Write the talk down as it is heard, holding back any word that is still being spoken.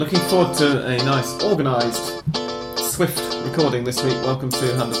Looking forward to a nice, organised, swift recording this week. Welcome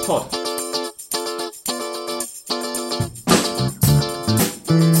to Hand of Pod.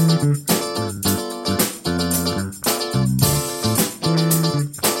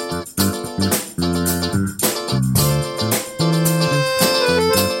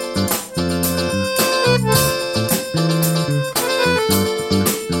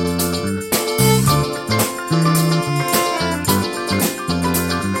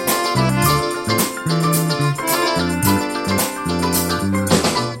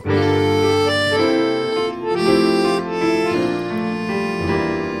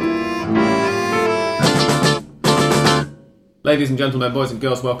 Ladies and gentlemen, boys and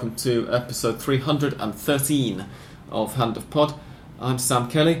girls, welcome to episode 313 of Hand of Pod. I'm Sam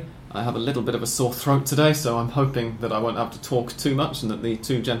Kelly. I have a little bit of a sore throat today, so I'm hoping that I won't have to talk too much and that the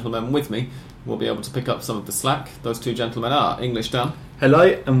two gentlemen with me will be able to pick up some of the slack. Those two gentlemen are English Dan.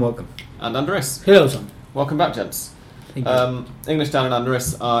 Hello and welcome. And Andres. Hello, Sam. Welcome back, gents. Thank you. English Dan and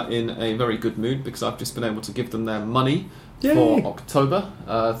Andres are in a very good mood because I've just been able to give them their money. Yay. For October.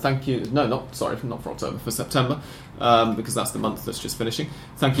 Thank you. No, not for October, for September, because that's the month that's just finishing.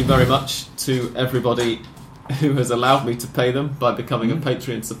 Thank you very much to everybody who has allowed me to pay them by becoming a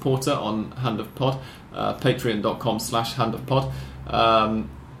Patreon supporter on Hand of Pod, patreon.com/handofpod.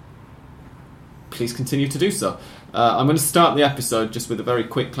 Please continue to do so. I'm going to start the episode just with a very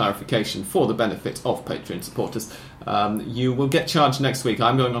quick clarification for the benefit of Patreon supporters. You will get charged next week.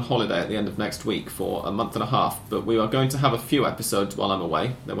 I'm going on holiday at the end of next week for a month and a half, but we are going to have a few episodes while I'm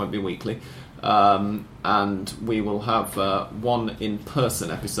away. They won't be weekly. And we will have one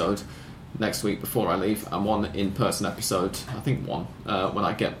in-person episode next week before I leave, and one in-person episode, I think one, when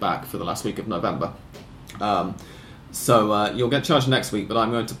I get back for the last week of November. So you'll get charged next week, but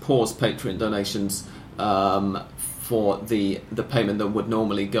I'm going to pause Patreon donations for the payment that would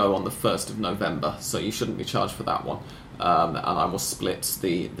normally go on the 1st of November, so you shouldn't be charged for that one. And I will split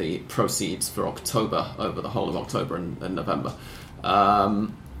the proceeds for October over the whole of October and November.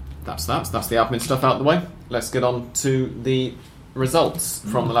 That's the admin stuff out of the way. Let's get on to the results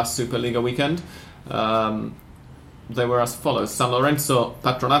from the last Superliga weekend. They were as follows. San Lorenzo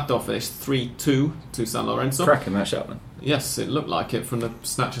Patronato finished 3-2 to San Lorenzo. Cracking match up, man. Yes, it looked like it from the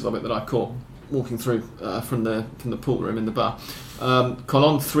snatches of it that I caught walking through from the pool room in the bar.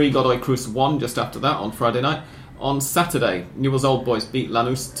 Colón 3, Godoy Cruz 1 just after that on Friday night. On Saturday, Newell's Old Boys beat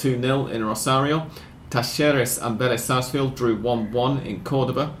Lanús 2-0 in Rosario. Talleres and Vélez Sarsfield drew 1-1 in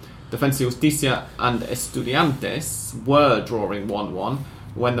Córdoba. Defensa y Justicia and Estudiantes were drawing 1-1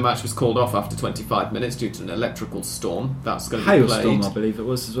 when the match was called off after 25 minutes due to an electrical storm. That's going to be played. Hailstorm, I believe it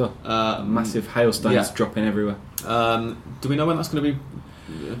was as well. Massive hailstones dropping everywhere. Do we know when that's going to be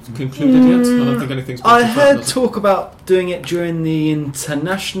concluded yet? I don't think anything's been I confirmed, heard talk about doing it during the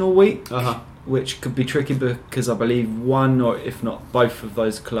international week, Uh-huh. which could be tricky because I believe one or if not both of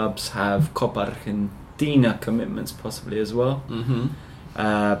those clubs have Copa Argentina commitments possibly as well. Mm-hmm.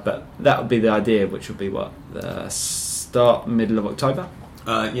 But that would be the idea, which would be the middle of October?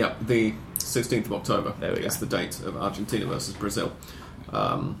 The 16th of October is the date of Argentina versus Brazil.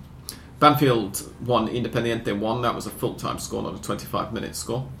 Banfield 1, Independiente 1. That was a full-time score, not a 25-minute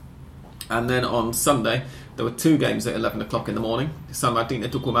score. And then on Sunday, there were two games at 11 o'clock in the morning. San Martín de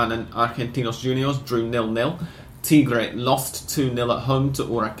Tucumán and Argentinos Juniors drew 0-0. Tigre lost 2-0 at home to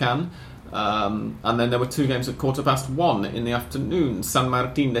Huracán. And then there were two games at 1:15 in the afternoon. San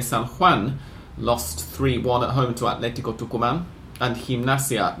Martín de San Juan lost 3-1 at home to Atlético Tucumán. And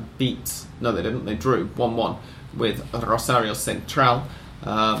Gimnasia beat... No, they didn't. They drew 1-1 with Rosario Central.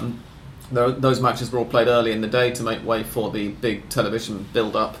 Those matches were all played early in the day to make way for the big television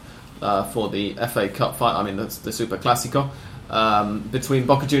build-up for the FA Cup fight. I mean, that's the Super Clásico. Between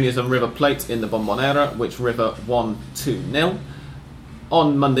Boca Juniors and River Plate in the Bombonera, which River won 2-0.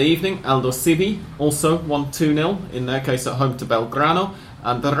 On Monday evening, Aldo Civi also won 2-0, in their case at home to Belgrano.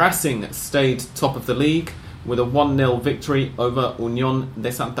 And the Racing stayed top of the league with a 1-0 victory over Unión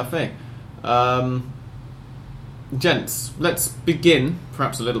de Santa Fe. Gents, let's begin,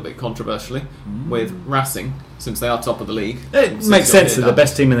 perhaps a little bit controversially, with Racing, since they are top of the league. It makes sense, they're the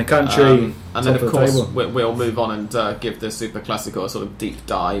best team in the country. And then, of course, we'll move on and give the Super Clásico a sort of deep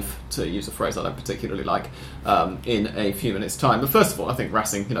dive, to use a phrase I don't particularly like, in a few minutes' time. But first of all, I think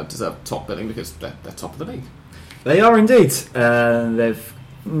Racing deserve top billing because they're top of the league. They are indeed. They've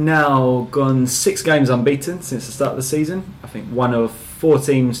now gone 6 games unbeaten since the start of the season. I think one of 4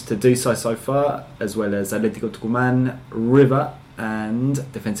 teams to do so far, as well as Atlético Tucumán, River and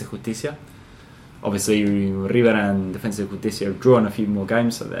Defensa y Justicia. Obviously, River and Defensa y Justicia have drawn a few more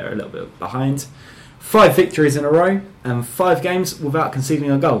games, so they're a little bit behind. 5 victories in a row and 5 games without conceding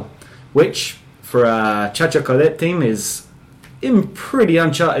a goal, which for a Chacho Cadet team is in pretty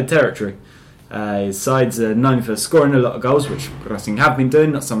uncharted territory. His sides are known for scoring a lot of goals, which Racing have been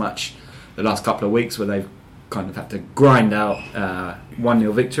doing, not so much the last couple of weeks where they've kind of had to grind out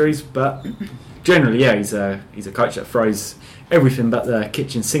 1-0 victories, but generally, yeah, he's a coach that throws everything but the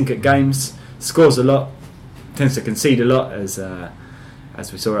kitchen sink at games, scores a lot, tends to concede a lot, as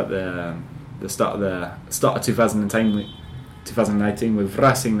we saw at the start of 2018 with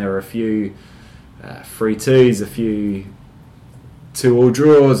Racing. There were a few 3-2s, a few 2-2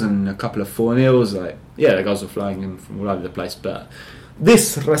 draws, and a couple of 4-0s. The goals were flying in from all over the place. But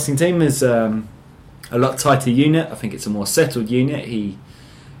this Racing team is a lot tighter unit. I think it's a more settled unit. He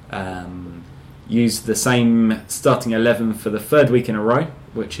used the same starting 11 for the 3rd week in a row,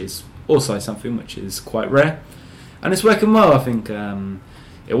 which is also something which is quite rare, and it's working well. I think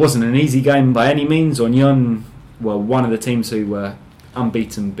it wasn't an easy game by any means. Union were one of the teams who were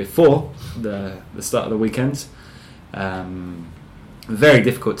unbeaten before the start of the weekend. A very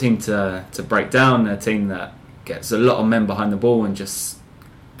difficult team to break down, a team that gets a lot of men behind the ball and just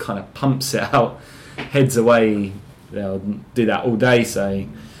kind of pumps it out, heads away. They'll do that all day, so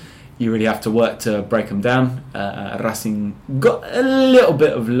you really have to work to break them down. Racing got a little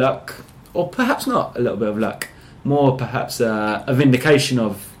bit of luck, or perhaps not a little bit of luck, more perhaps a vindication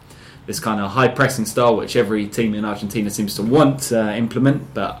of this kind of high pressing style which every team in Argentina seems to want to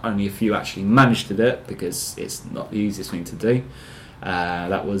implement, but only a few actually managed to do it because it's not the easiest thing to do.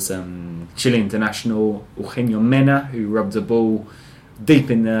 That was Chile international Eugenio Mena, who rubbed the ball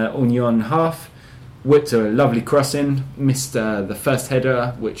deep in the Union half, whipped a lovely cross in, missed the first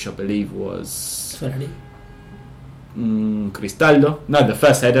header, which I believe was Cristaldo. No, the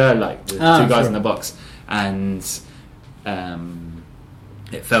first header, like the 2 guys in the box, and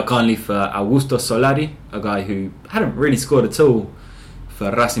it fell kindly for Augusto Solari, a guy who hadn't really scored at all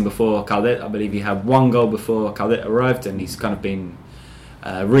for Racing before Caldet. I believe he had 1 goal before Caldet arrived, and he's kind of been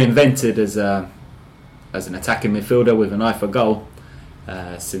reinvented as an attacking midfielder with an eye for goal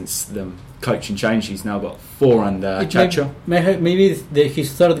since the coaching change. He's now got 4 under Chacho. Maybe his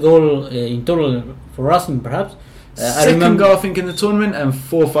 3rd goal in total for Racing, perhaps. Second goal, I think, in the tournament, and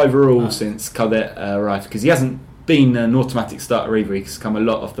 4th overall since Caldet arrived, because he hasn't been an automatic starter either. He's come a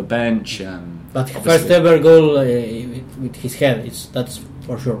lot off the bench. But first ever goal with his head, that's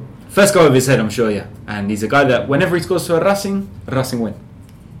for sure. First goal with his head, I'm sure, yeah. And he's a guy that whenever he scores for Racing win.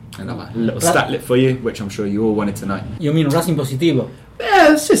 Another little statlet for you, which I'm sure you all wanted to know. You mean Racing Positivo?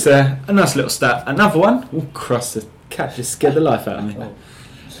 Yeah, it's just a nice little stat. Another one. Oh, cross, the cat just scared the life out of me.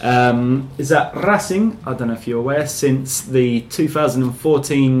 Is that Racing, I don't know if you're aware, since the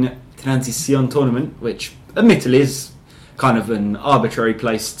 2014 Transición tournament, which admittedly is kind of an arbitrary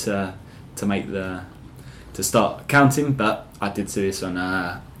place to start counting, but I did see this on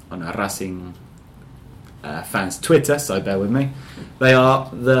a Racing fans Twitter, so bear with me. They are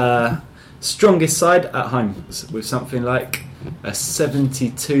the strongest side at home, with something like a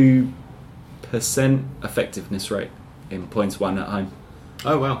 72% effectiveness rate in points won at home.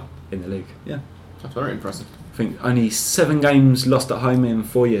 Oh wow. In the league. Yeah. That's very impressive. I think only 7 games lost at home in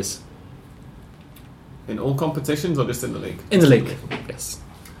 4 years. In all competitions or just in the league? In the league, yes.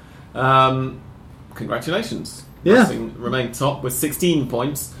 Congratulations. Yeah. Racing remain top with 16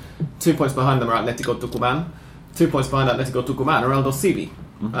 points. 2 points behind them are Atletico Tucumán. 2 points behind Atletico Tucumán are Aldosivi.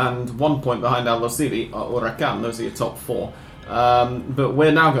 And 1 point behind Aldosivi are Huracán. Those are your top 4. But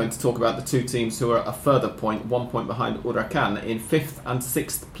we're now going to talk about the 2 teams who are a further 1 point behind Huracán in 5th and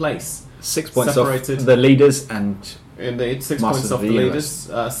 6th place. 6 points separated off the leaders, and indeed 6 points off the leaders,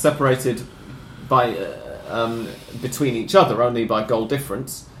 separated by between each other only by goal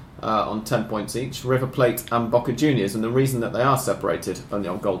difference on 10 points each. River Plate and Boca Juniors, and the reason that they are separated only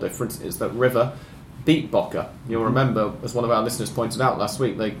on goal difference is that River beat Boca. You'll remember, as one of our listeners pointed out last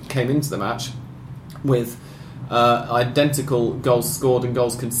week, they came into the match with identical goals scored and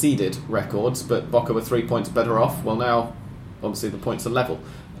goals conceded records, but Boca were 3 points better off. Well, now obviously the points are level,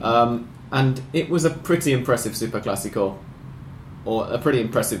 and it was a pretty impressive Superclásico, or a pretty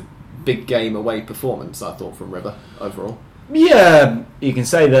impressive big game away performance, I thought, from River overall. Yeah, you can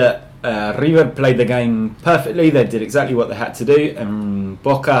say that River played the game perfectly. They did exactly what they had to do, and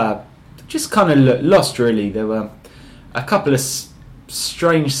Boca just kind of lost, really. There were a couple of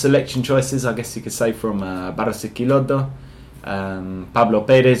strange selection choices, I guess you could say, from Barros Esquilotto, Pablo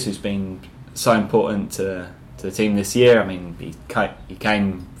Perez, who's been so important to the team this year. I mean, he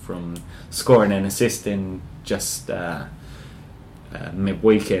came from scoring and assisting just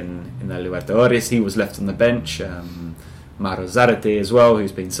midweek in the Libertadores. He was left on the bench. Mauro Zarate as well,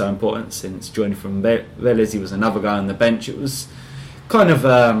 who's been so important since joining from Vélez. He was another guy on the bench. It was kind of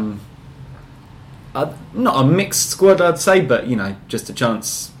not a mixed squad, I'd say, but just a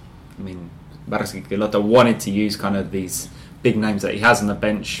chance. I mean, Barcelona wanted to use kind of these big names that he has on the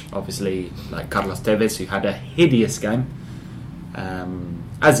bench, obviously like Carlos Tevez, who had a hideous game,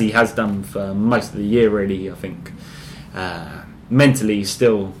 as he has done for most of the year really. I think mentally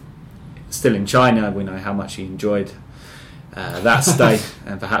still in China. We know how much he enjoyed that stay,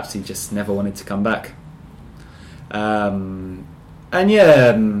 and perhaps he just never wanted to come back.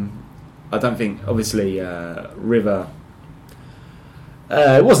 I don't think, obviously, River.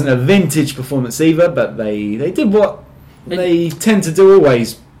 It wasn't a vintage performance either, but they did what they tend to do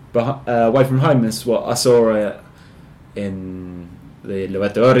always away from home. Is what I saw in the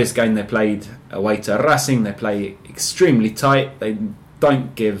Libertadores game. They played away to Racing. They play extremely tight. They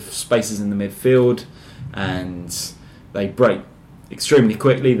don't give spaces in the midfield, and they break extremely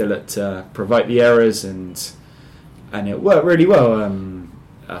quickly. They look to provoke the errors, and it worked really well.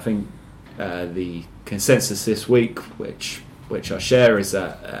 I think the consensus this week, which I share, is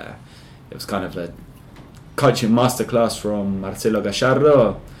that it was kind of a coaching masterclass from Marcelo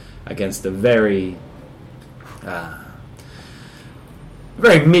Gallardo against a very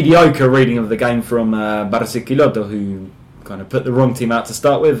mediocre reading of the game from Barcelona, who kind of put the wrong team out to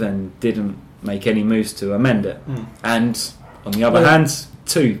start with and didn't make any moves to amend it. And on the other hand,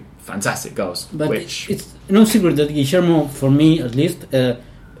 2 fantastic goals. But it's no secret that Guillermo, for me at least,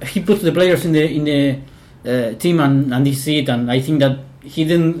 he puts the players in the team and they see it, and I think that he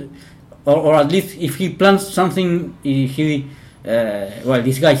didn't, or at least if he plans something, he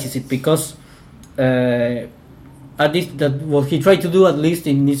disguises it, because at least that what he tried to do, at least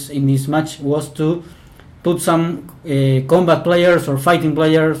in this match, was to put some combat players or fighting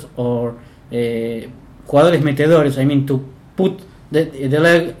players or jugadores metedores. I mean, to put the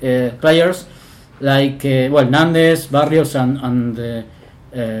leg players like Nández, Barrios, and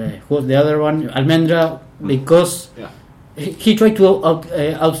who's the other one, Almendra, because he tried to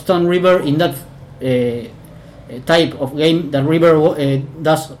outstun River in that type of game that River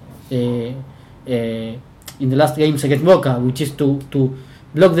does in the last games against Boca, which is to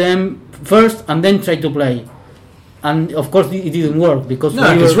block them first and then try to play. And of course it didn't work, because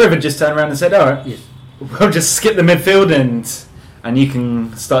River just turned around and said, alright, we'll just skip the midfield and you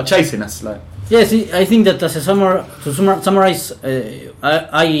can start chasing us. Yes, I think that to summarize,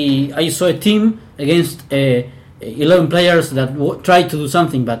 I saw a team against 11 players that tried to do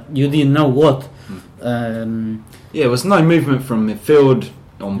something, but you didn't know what. There was no movement from midfield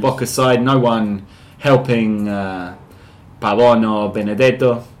on Boca's side, no one helping Pavón or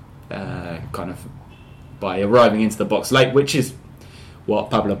Benedetto, kind of by arriving into the box late, which is what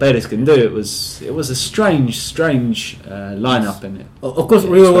Pablo Pérez can do. It was a strange lineup in it. Of course,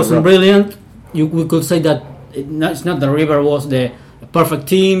 River wasn't brilliant. We could say that it's not that River was the perfect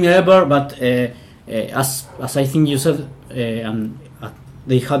team ever, but as I think you said, and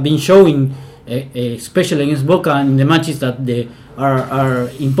they have been showing, especially against Boca in the matches, that they are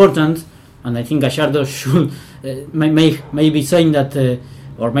important. And I think Gallardo should may be saying that,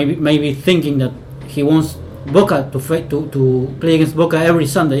 or maybe thinking that he wants Boca to play against Boca every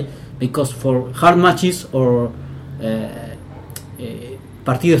Sunday, because for hard matches or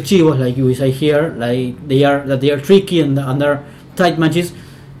partidos chivos, like we say here, like they are tricky and under tight matches,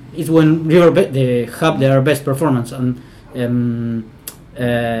 is when River they have their best performance. And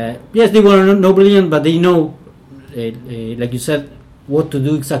yes, they were no brilliant, but they know, like you said, what to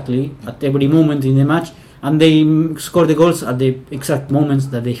do exactly at every moment in the match, and they score the goals at the exact moments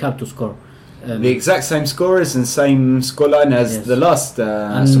that they have to score. The exact same scorers and same scoreline as the last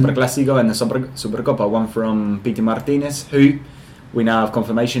Superclásico and the Supercopa, one from Pity Martinez, who we now have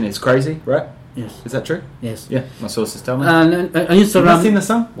confirmation is crazy, right? Yes. Is that true? Yes. Yeah, my sources tell me. And Instagram. Have you seen the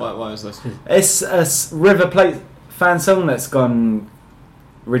song? Why is this? It's a River Plate fan song that's gone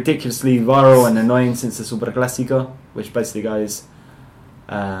ridiculously viral and annoying since the Superclásico, which basically goes...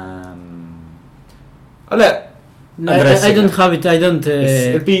 I don't have it. I don't.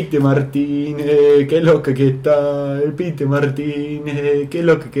 El Pity Martínez, qué loca que está. El Pity Martínez, qué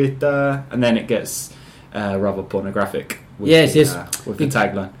loca que está. And then it gets rather pornographic. With with the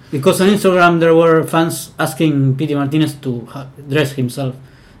tagline. Because on Instagram there were fans asking Pity Martinez to dress himself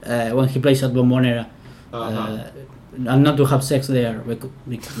when he plays at Bombonera, and not to have sex there.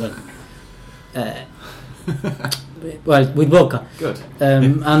 Well, with Boca. Good.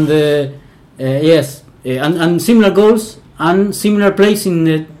 And yes. And similar goals and similar plays in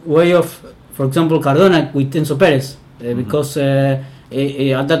the way of, for example, Cardona with Enzo Perez, because at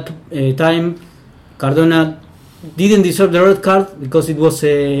that time Cardona didn't deserve the red card because it was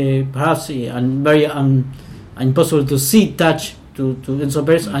perhaps a very impossible to see touch to Enzo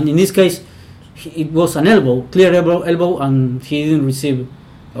Perez, and in this case it was an elbow, clear elbow, and he didn't receive,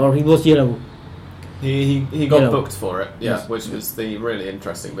 or he was yellow. He got Yellow. booked for it, yeah, Yes. which was the really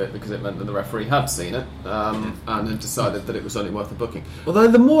interesting bit because it meant that the referee had seen it and had decided that it was only worth the booking. Although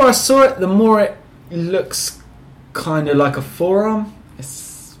the more I saw it, the more it looks kind of like a forearm.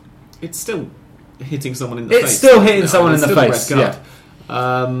 It's still hitting someone in the face. It's still hitting No, someone in it's the still a face, red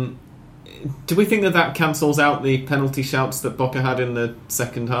card. Do we think that cancels out the penalty shouts that Boca had in the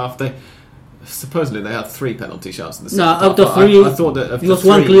second half? Supposedly they had 3 penalty shouts in the second half. Out of but 3, I thought that of it the was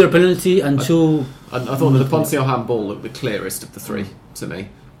 1 3 clear penalty and 2. I thought that the Poncio handball looked the clearest of the 3 to me.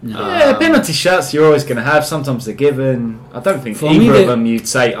 Yeah, penalty shots you're always going to have. Sometimes they're given. I don't think For either me, of them you'd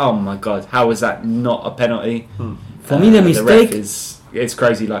say, "Oh my god, how is that not a penalty?" For me, the mistake ref it's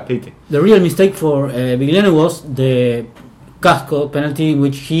crazy like Pete. The real mistake for Vigliano was the Casco penalty, in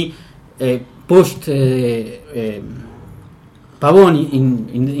which he pushed Pavón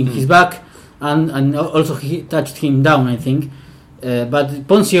in his back, and also he touched him down, I think. But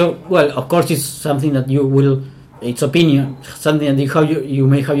Poncio, well, of course, it's something that you will, it's opinion, something that you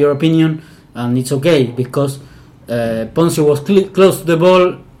may have your opinion, and it's okay because Poncio was close to the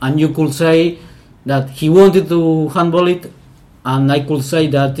ball, and you could say that he wanted to handball it, and I could say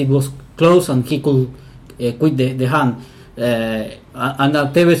that it was close and he could quit the hand, and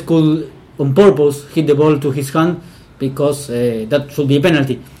that Tevez could on purpose hit the ball to his hand because that should be a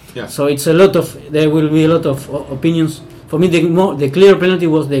penalty. Yeah. So it's there will be a lot of opinions. For me, the clear penalty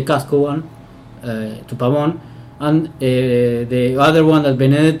was the Casco one to Pavón, and the other one that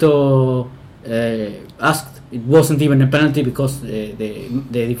Benedetto asked, it wasn't even a penalty because the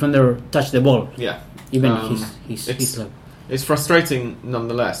defender touched the ball. Yeah. Even his level. It's frustrating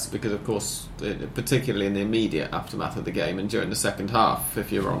nonetheless because, of course, particularly in the immediate aftermath of the game and during the second half,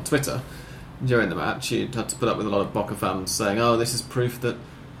 if you were on Twitter during the match, you'd had to put up with a lot of Boca fans saying, "Oh, this is proof that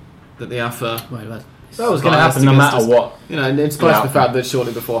the AFA." Well, That was going to happen no matter what. You know, and in spite of the fact that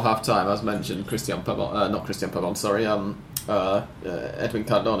shortly before half-time, as mentioned, Edwin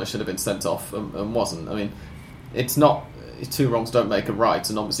Cardona should have been sent off and wasn't. I mean, it's not, 2 wrongs don't make a right,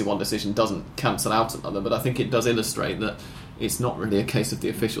 and obviously one decision doesn't cancel out another, but I think it does illustrate that it's not really a case of the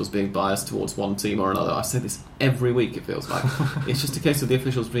officials being biased towards one team or another. I say this every week, it feels like. It's just a case of the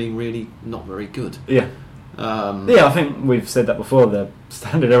officials being really not very good. Yeah. I think we've said that before. The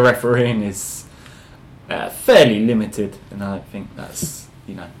standard of refereeing is fairly limited, and I think that's,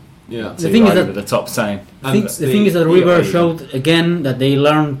 Yeah. the thing is that over the top saying. The thing is that River showed again that they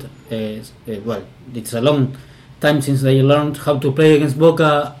learned. Well, it's a long time since they learned how to play against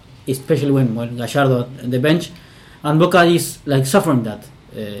Boca, especially when Gallardo at the bench, and Boca is like suffering that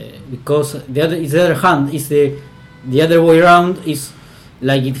because the other hand is the other way around, is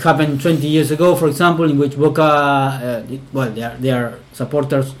like it happened 20 years ago, for example, in which Boca, their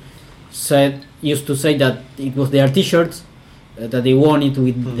supporters used to say that it was their T-shirts, that they won it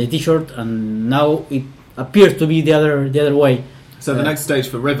with the T-shirt, and now it appears to be the other way. So the next stage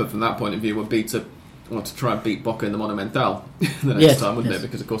for River, from that point of view, would be to try and beat Boca in the Monumental the next time, wouldn't it?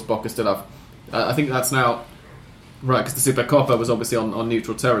 Because of course Boca still have. I think that's now right, because the Supercopa was obviously on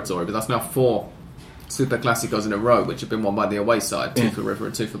neutral territory, but that's now 4 Super Clásicos in a row, which have been won by the away side, 2 for River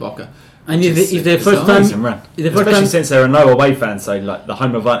and 2 for Boca. And it's the first time, especially since there are no away fans, so like the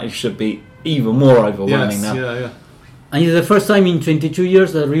home advantage should be even more overwhelming now. Yeah. And it's the first time in 22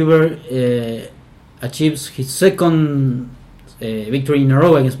 years that River achieves his second victory in a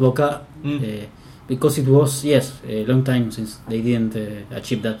row against Boca, because it was a long time since they didn't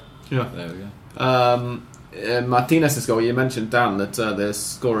achieve that. Yeah, there we go. Martinez's goal, you mentioned, Dan, that the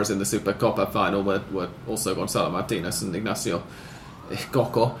scorers in the Supercopa final were also Gonzalo Martinez and Ignacio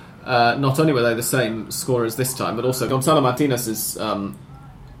Coco. Not only were they the same scorers this time, but also Gonzalo Martinez's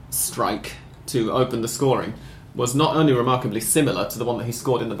strike to open the scoring was not only remarkably similar to the one that he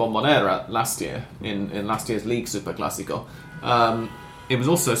scored in the Bombonera last year, in last year's League Super Clásico. It was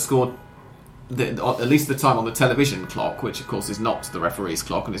also scored at least the time on the television clock, which of course is not the referee's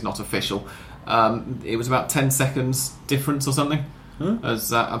clock and is not official. It was about 10 seconds difference or something as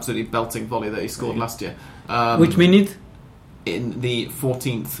that absolutely belting volley that he scored last year. Which minute? In the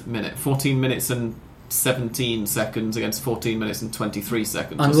 14th minute. 14 minutes and 17 seconds against 14 minutes and 23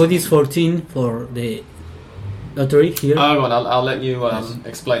 seconds. And what is 14 for the lottery here? Oh, go on, I'll let you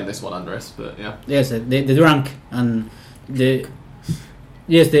explain this one, Andres, but yeah. Yes, the drunk, and the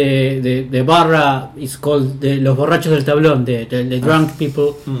barra is called los borrachos del tablón, the drunk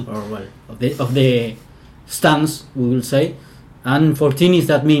people, or of the stands, we will say, and 14 is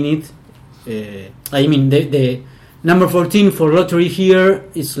that minute. I mean the number 14 for lottery here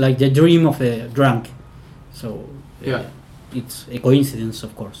is like the dream of a drunk. So Yeah. it's a coincidence,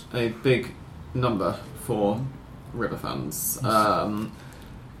 of course. A big number for River fans.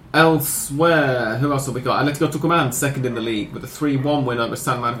 Elsewhere, who else have we got? Atletico Tucumán, second in the league, with a 3-1 win over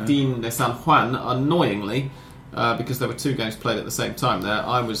San Martín de San Juan. Annoyingly, because there were two games played at the same time there,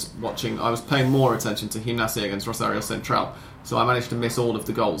 I was paying more attention to Gimnasia against Rosario Central, so I managed to miss all of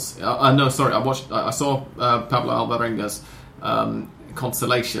the goals. I saw Pablo Alvarenga's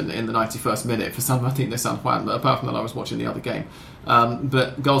consolation in the 91st minute for San Martín de San Juan, but apart from that I was watching the other game.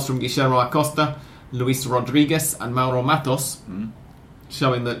 But goals from Guillermo Acosta, Luis Rodriguez and Mauro Matos,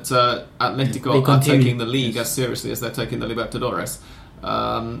 showing that Atletico are taking the league as seriously as they're taking the Libertadores.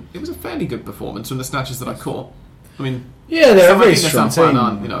 It was a fairly good performance from the snatches that I caught. I mean, Yeah, they're a very San strong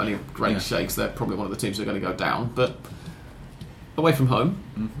Martín team. aren't, any great shakes. They're probably one of the teams that are going to go down, but away from home,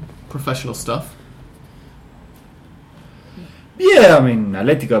 professional stuff. Yeah, I mean,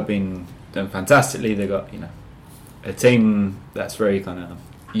 Atletico have been done fantastically. They got a team that's very kind of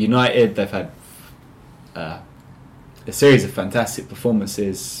united. They've had a series of fantastic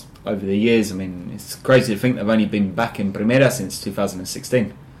performances over the years. I mean, it's crazy to think they've only been back in Primera since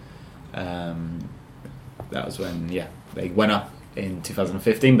 2016. That was when, they went up in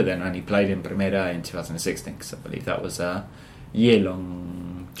 2015, but then only played in Primera in 2016, because I believe that was a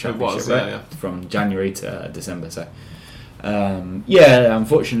year-long championship, right? From January to December. So,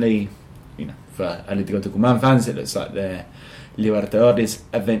 unfortunately, for Atletico Tucumán fans, it looks like their Libertadores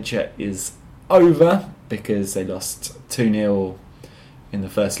adventure is over, because they lost 2-0 in the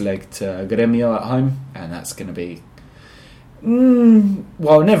first leg to Gremio at home, and that's going to be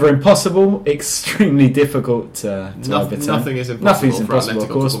never impossible, extremely difficult to overturn. Nothing is impossible. Nothing's for impossible, Atletico of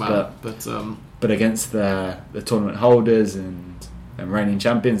course, Tucumán, but against the tournament holders and reigning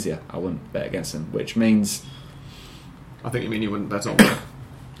champions, I wouldn't bet against them. Which means, I think you mean you wouldn't bet on them.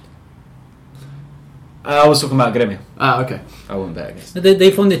 I was talking about Gremio. Okay. I wouldn't bet against them.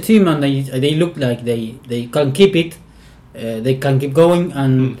 They found the team, and they look like they can keep it. They can keep going,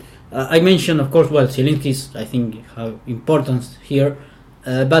 and I mentioned, of course, Zielinski's, I think, have importance here.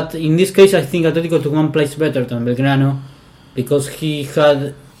 But in this case, I think Atletico Tucumán plays better than Belgrano, because he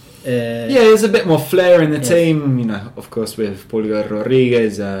had... there's a bit more flair in the team, of course, with Pulgar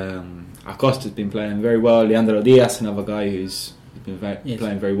Rodriguez. Acosta's been playing very well. Leandro Diaz, another guy who's been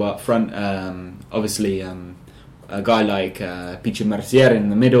playing very well up front. Obviously, a guy like Pichi Mercier in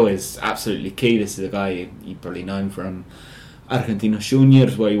the middle is absolutely key. This is a guy you probably know him from Argentinos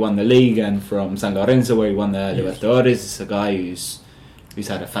Juniors, where he won the league, and from San Lorenzo, where he won the Libertadores. It's a guy who's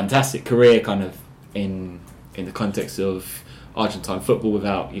had a fantastic career, kind of in the context of Argentine football,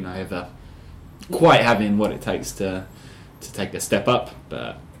 without ever quite having what it takes to take a step up.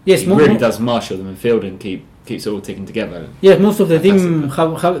 But he really does marshal the midfield and keeps it all ticking together. Yes, most of the team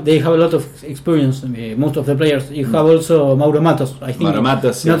have a lot of experience. Most of the players. You have also Mauro Matos. I think Mauro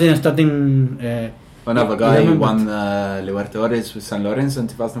Matos, not in starting. Another guy who won the Libertadores with San Lorenzo in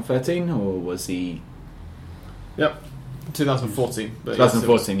 2013, or was he? Yep, 2014.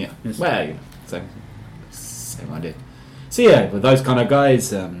 2014, yeah. Yes. Well, same idea. So with those kind of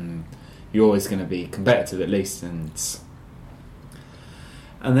guys, you're always going to be competitive at least, and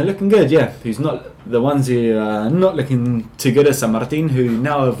they're looking good. Who's not the ones who are not looking too good at San Martín, who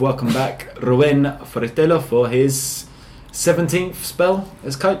now have welcomed back Ruben Forestelo for his 17th spell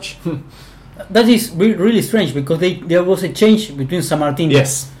as coach. That is really strange, because there was a change between San Martín.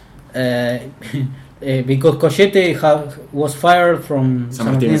 Yes. Because Cochete was fired from San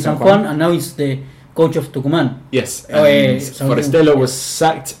Martín San Juan, and now it's the coach of Tucumán. Yes. Forestelo was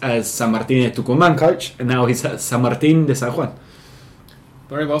sacked as San Martín de Tucumán coach, and now he's at San Martín de San Juan.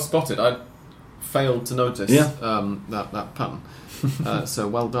 Very well spotted. I failed to notice that pun. So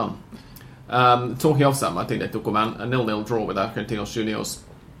well done. Talking of San Martín de Tucumán, a 0-0 draw with Argentinos Juniors.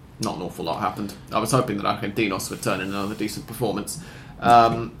 Not an awful lot happened. I was hoping that Argentinos would turn in another decent performance.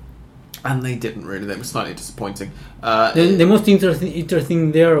 And they didn't really. They were slightly disappointing. The most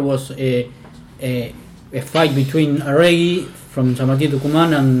interesting there was a fight between Arregui from San Martín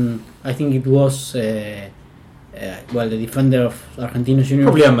Tucumán, and I think it was the defender of Argentinos Juniors.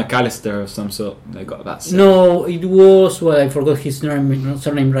 Probably a McAllister of some sort. They got that. No, it was, I forgot his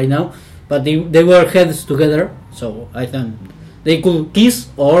surname right now, but they were heads together, so I think they could kiss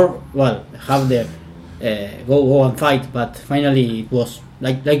or have the go and fight, but finally it was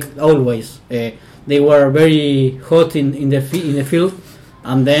like always. They were very hot in the field,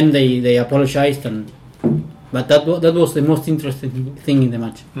 and then they apologized, and But that was the most interesting thing in the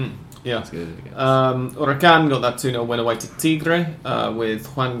match. Yeah. That's good. Huracan got that 2-0 win away to Tigre with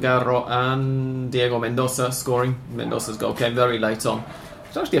Juan Garro and Diego Mendoza scoring. Mendoza's goal came very late on.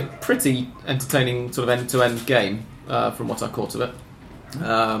 It's actually a pretty entertaining sort of end-to-end game from what I caught of it.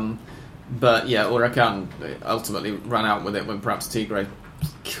 But yeah, Huracan ultimately ran out with it when perhaps Tigre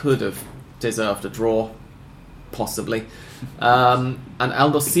could have deserved a draw, possibly. And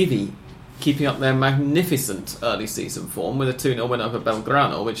Aldosivi keeping up their magnificent early season form with a 2-0 win over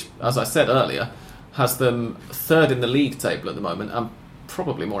Belgrano, which, as I said earlier, has them third in the league table at the moment, and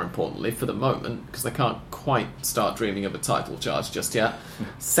probably more importantly for the moment, because they can't quite start dreaming of a title charge just yet.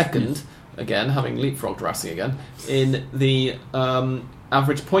 Second, again, having leapfrogged Racing again, in the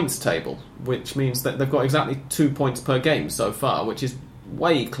average points table, which means that they've got exactly 2 points per game so far, which is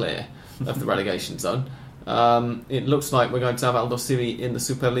way clear of the relegation zone. It looks like we're going to have Aldosivi in the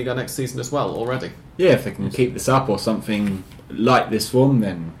Superliga next season as well already. Yeah, if they can keep this up or something like this form,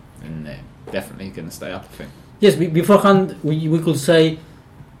 then they're definitely going to stay up, I think. Yes, beforehand we could say,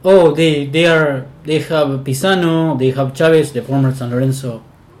 oh, they have Pisano, they have Chavez, the former San Lorenzo.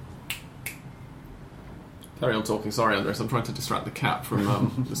 Carry on talking. Sorry, Andres. I'm trying to distract the cat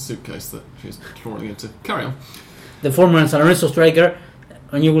from the suitcase that she's crawling into. Carry on. The former San Lorenzo striker,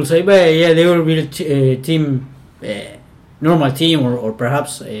 and you will say, well, yeah, they will be a team, normal team, or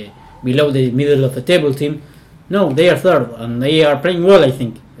perhaps below the middle of the table team. No, they are third, and they are playing well, I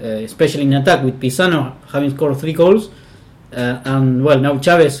think, especially in attack with Pisano having scored 3 goals, and well, now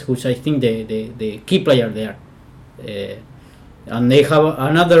Chavez, who's I think the key player there, and they have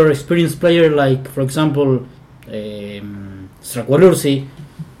another experienced player like, for example, Stracolursi,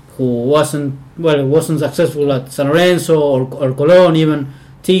 who wasn't successful at San Lorenzo or Colón, even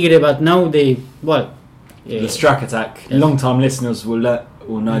Tigre, but now the Strack attack. Yes. Long-time listeners will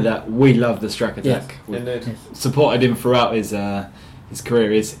know that we love the Strack attack. Yes, indeed. Yes. Supported him throughout his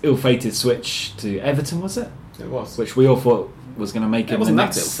career. His ill-fated switch to Everton, was it? It was. Which we all thought was going to make It him wasn't the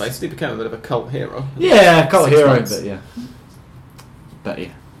that next. ill-faced. He became a bit of a cult hero. Yeah, cult 6 hero, months. but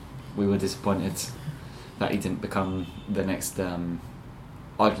yeah, we were disappointed that he didn't become the next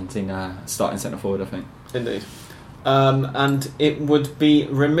Argentina starting centre forward, I think. Indeed. And it would be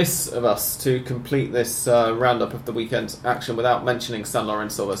remiss of us to complete this roundup of the weekend's action without mentioning San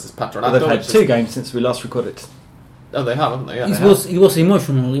Lorenzo versus Patronato. Well, they've had which 2 is- games since we last recorded. Oh, they have, haven't they? Yeah, they it was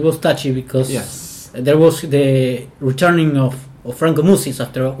emotional, it was touchy, because Yes. there was the returning of Franco Musis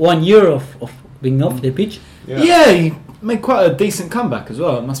after 1 year of being off the pitch. have. Yeah, he made quite a decent comeback as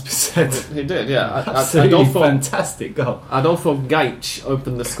well, it must be said. He did, yeah. Absolutely fantastic goal. Adolfo Gaich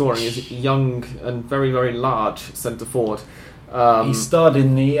opened the scoring as a young and very, very large centre forward. He starred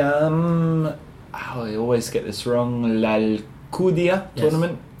in the I always get this wrong, La Alcudia Yes.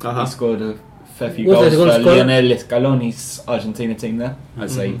 tournament. Uh-huh. He scored a fair few Was goals that for the goal scorer? Lionel Scaloni's Argentina team there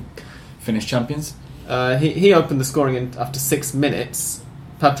as they finished champions. He opened the scoring after 6 minutes.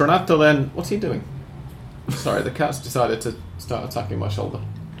 Patronato then... What's he doing? Sorry, the cat's decided to start attacking my shoulder.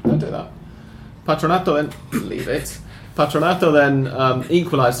 Don't do that. Patronato then... Leave it. Patronato then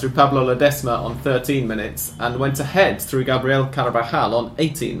equalised through Pablo Ledesma on 13 minutes and went ahead through Gabriel Carvajal on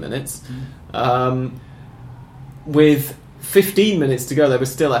 18 minutes. With 15 minutes to go, they were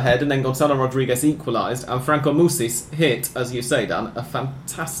still ahead, and then Gonzalo Rodriguez equalised, and Franco Musis hit, as you say, Dan, a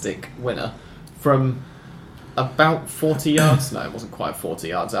fantastic winner from about 40 yards. No, it wasn't quite 40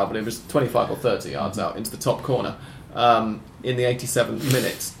 yards out, but it was 25 or 30 yards out into the top corner in the 87th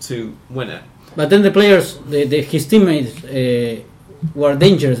minute to win it. But then the players, his teammates, were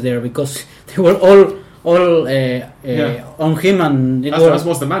dangerous there, because they were all on him, and it As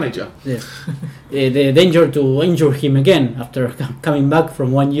was the manager. Yes. The danger to injure him again after coming back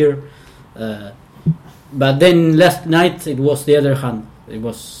from 1 year. But then last night it was the other hand. It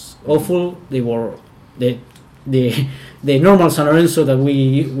was awful. They were the normal San Lorenzo that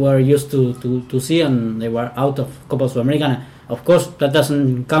we were used to see, and they were out of Copa Sudamericana. Of course, that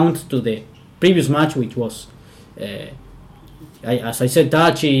doesn't count to the previous match, which was, as I said,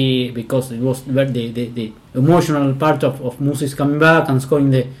 touchy, because it was the emotional part of Musis coming back and scoring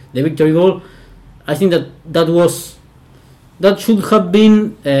the victory goal. I think that should have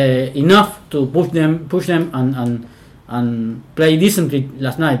been enough to push them and play decently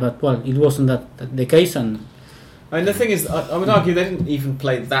last night. But well, it wasn't that the case. And I mean, the thing is, I would argue they didn't even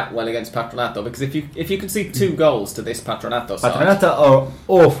play that well against Patronato, because if you concede 2 goals to this Patronato side, Patronato are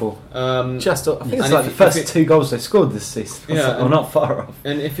awful. I think it's and like if- the first if it- 2 goals they scored this season. Yeah, or not far off.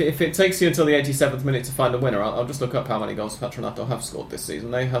 and if it takes you until the 87th minute to find a winner, I'll just look up how many goals Patronato have scored this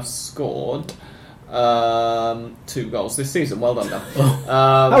season. They have scored 2 goals this season. Well done, Dan.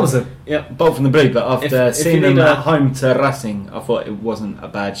 That was a Yeah. bolt from the blue, but after If seeing you them need at a- home to Racing, I thought it wasn't a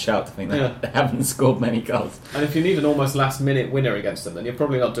bad shout to think that Yeah. they haven't scored many goals. And if you need an almost last-minute winner against them, then you're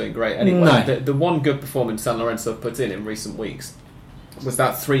probably not doing great anyway. No. The one good performance San Lorenzo have put in recent weeks was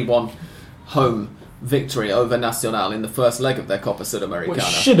that 3-1 home victory over Nacional in the first leg of their Copa Sudamericana. Which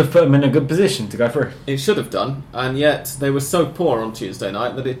should have put them in a good position to go through. It should have done, and yet they were so poor on Tuesday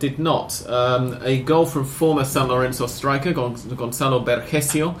night that it did not. A goal from former San Lorenzo striker Gonzalo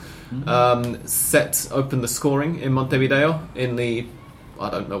Bergesio set open the scoring in Montevideo in the, I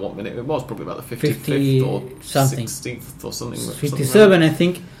don't know what minute it was, probably about the 55th or 50-something. 60th or something. 57, I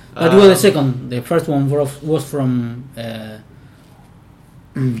think. That was the second. The first one was from.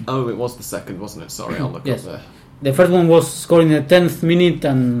 Oh, it was the second, wasn't it? Sorry, I'll look Yes. up there. The first one was scored in the 10th minute,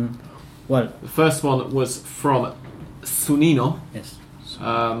 and well, The first one was from Zunino, yes.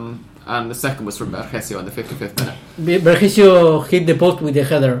 and the second was from Bergesio in the 55th minute. Bergesio hit the post with the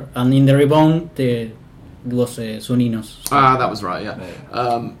header, and in the rebound, it was Zuninos. That was right, yeah.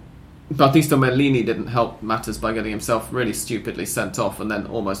 Bautista Merlini didn't help matters by getting himself really stupidly sent off and then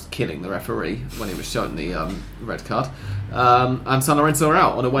almost killing the referee when he was shown the red card. And San Lorenzo are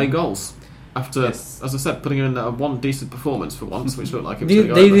out on away goals after, as I said, putting in one decent performance for once, which looked like it was going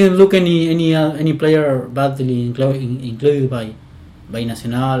to go They over. didn't look any player badly included by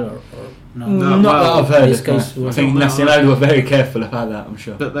Nacional or no. No, Not well, that I've heard this of. case No. I was- think No, Nacional were very careful about that, I'm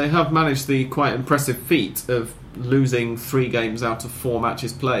sure. But they have managed the quite impressive feat of losing 3 games out of 4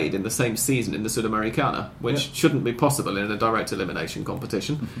 matches played in the same season in the Sudamericana, which shouldn't be possible in a direct elimination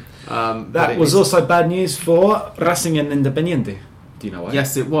competition. But That it was is- also bad news for Racing and Independiente. Do you know why?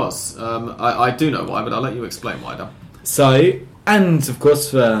 Yes, it was. I do know why, but I'll let you explain why, Dan. So, and of course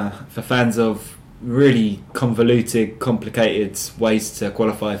for fans of really convoluted, complicated ways to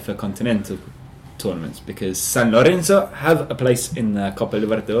qualify for continental tournaments, because San Lorenzo have a place in the Copa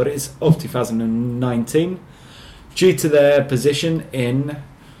Libertadores of 2019 due to their position in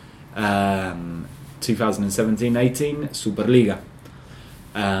 2017-18 Superliga.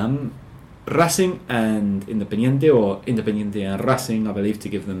 Racing and Independiente, or Independiente and Racing, I believe, to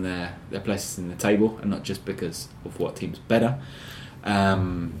give them their places in the table, and not just because of what team's better,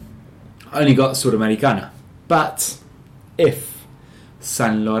 only got Sudamericana. But if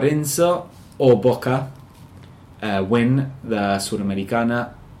San Lorenzo or Boca win the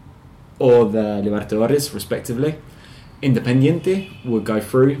Sudamericana or the Libertadores, respectively, Independiente will go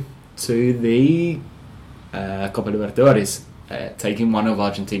through to the Copa Libertadores, taking one of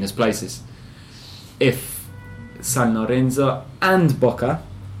Argentina's places. If San Lorenzo and Boca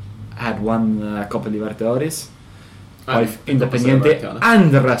had won the Copa Libertadores, both And the Copa Independiente Sudamericana.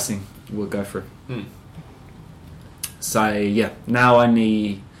 and Racing will go through. Hmm. So yeah, now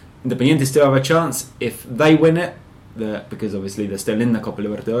only Independiente still have a chance if they win it, because obviously they're still in the Copa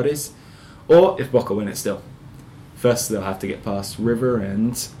Libertadores, or if Boca win it still. First they'll have to get past River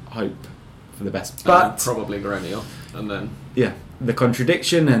and hope for the best. But probably Gremio, and then yeah, the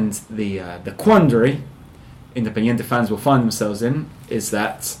contradiction and the quandary Independiente fans will find themselves in is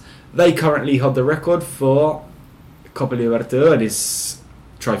that they currently hold the record for Copa Libertadores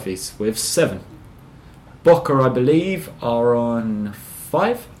trophies with 7. Boca, I believe, are on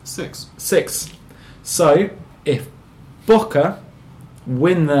 5? 6. So, if Boca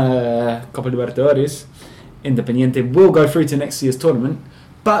win the Copa Libertadores, Independiente will go through to next year's tournament,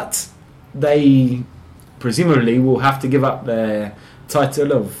 but they presumably will have to give up their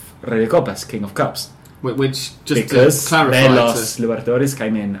title of Rey de Copas, King of Cups, which just because to clarify, their last Libertadores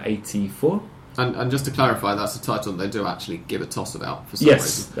came in 84. and just to clarify, that's a title they do actually give a toss about for some Yes,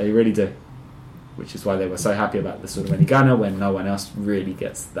 reason. they really do. Which is why they were so happy about the Sudamericana when no one else really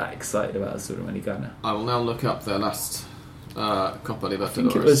gets that excited about the Sudamericana. I will now look up their last Copa Libertadores. I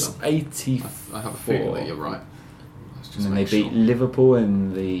think it was so 84. I have a feeling that you're right. Let's just And then they make beat sure. Liverpool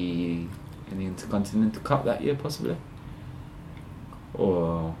in the Intercontinental Cup that year, possibly,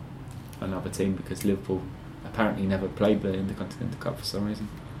 or another team, because Liverpool apparently never played the Intercontinental Cup for some reason.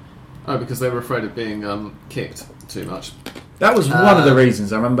 Oh, because they were afraid of being kicked too much. That was one of the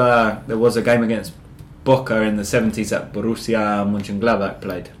reasons. I remember there was a game against Boca in the 70s that Borussia Mönchengladbach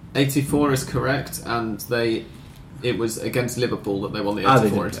played. 84 is correct, and it was against Liverpool that they won the They 84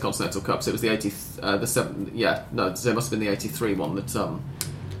 did, Intercontinental Cup. So it was the 7. Yeah, no, so it must have been the 83 one that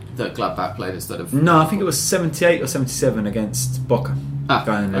Gladbach played instead of. No, I think it was 78 or 77 against Boca,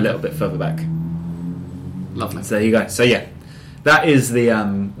 going a okay. little bit further back. Lovely. So there you go. So yeah, that is the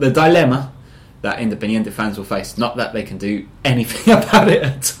dilemma that Independiente fans will face. Not that they can do anything about it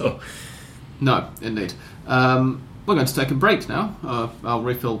at all. No, indeed. we're going to take a break now. I'll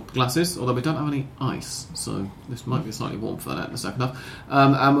refill glasses, although we don't have any ice, so this might be slightly warm for that in the second half.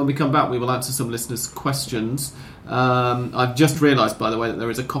 And when we come back, we will answer some listeners' questions. I've just realised, by the way, that there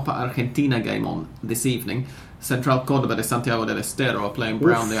is a Copa Argentina game on this evening. Central Córdoba de Santiago del Estero are playing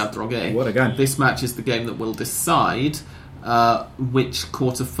Brown de Adrogué. What a game. This match is the game that will decide which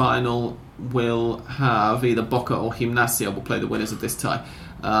quarter-final will have either Boca or Gimnasia will play the winners of this tie.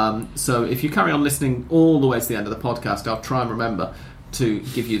 So if you carry on listening all the way to the end of the podcast, I'll try and remember to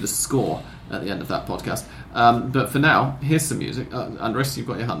give you the score at the end of that podcast. But for now, here's some music. Andres, you've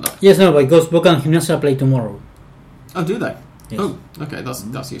got your hand up. Yes, no, because Boca and Gimnasia play tomorrow. Oh, do they? Yes. Oh, okay,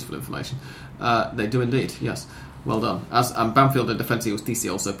 that's useful information. They do indeed, yes. Well done. And Banfield and Defensa y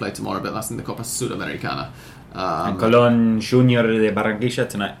Justicia also play tomorrow, but that's in the Copa Sudamericana. And Colón Junior de Barranquilla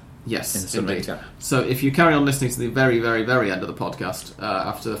tonight. Yes, in indeed. So if you carry on listening to the very, very, very end of the podcast,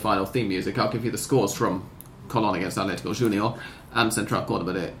 after the final theme music, I'll give you the scores from Colón against Atlético Junior and Central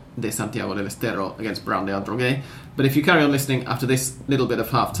Córdoba de Santiago del Estero against Brown de Adrogué. But if you carry on listening after this little bit of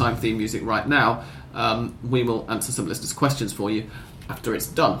half-time theme music right now, we will answer some listeners' questions for you after it's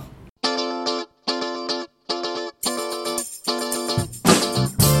done.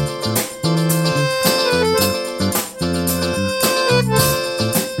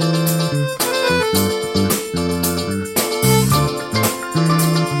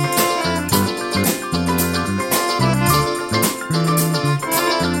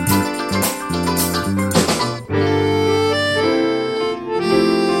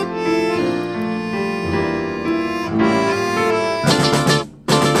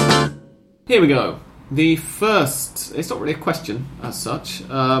 Here we go. The first, it's not really a question as such,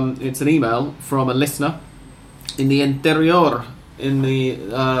 it's an email from a listener in the interior, in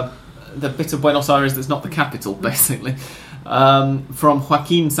the bit of Buenos Aires that's not the capital, basically, from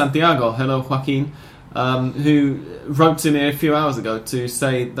Joaquin Santiago. Hello, Joaquin, who wrote to me a few hours ago to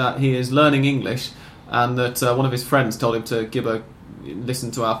say that he is learning English and that one of his friends told him to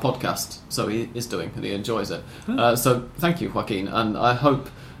listen to our podcast, so he is doing, and he enjoys it. So thank you, Joaquin, and I hope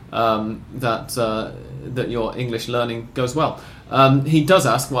that your English learning goes well. He does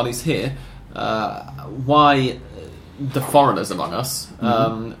ask, while he's here, why the foreigners among us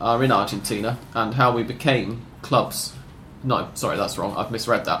are in Argentina and how we became clubs. No, sorry, that's wrong. I've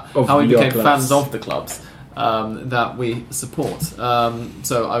misread that. How we became fans of the clubs that we support.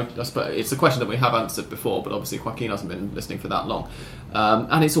 So I suppose it's a question that we have answered before, but obviously Joaquin hasn't been listening for that long.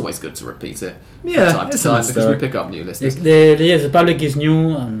 And it's always good to repeat it from time to time because we pick up new listeners. The public is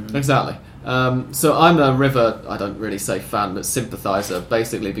new. Exactly. So I'm a River, I don't really say fan, but sympathiser,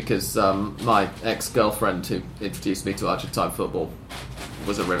 basically because my ex-girlfriend who introduced me to Argentine football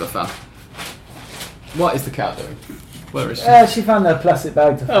was a River fan. What is the cat doing? Where is she? She found a plastic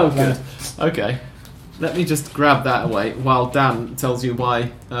bag to Oh, good. Okay. Let me just grab that away while Dan tells you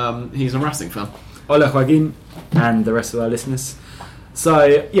why he's a Racing fan. Hola, Joaquin, and the rest of our listeners.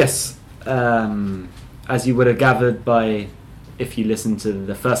 So, yes, as you would have gathered by if you listened to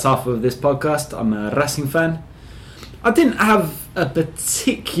the first half of this podcast, I'm a Racing fan. I didn't have a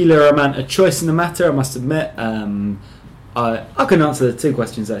particular amount of choice in the matter, I must admit. I can answer the two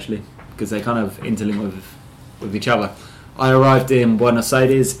questions, actually, because they kind of interlink with each other. I arrived in Buenos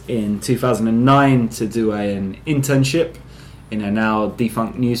Aires in 2009 to do an internship in a now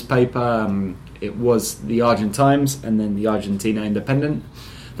defunct newspaper. It was the Argent Times and then the Argentina Independent.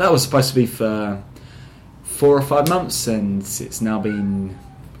 That was supposed to be for 4 or 5 months, and it's now been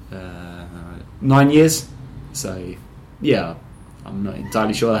 9 years. So, yeah, I'm not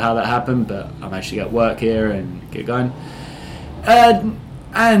entirely sure how that happened, but I managed to get work here and get going.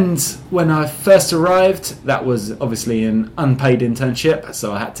 And when I first arrived, that was obviously an unpaid internship,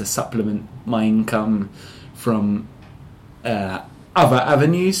 so I had to supplement my income from other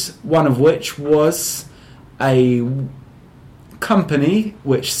avenues, one of which was a company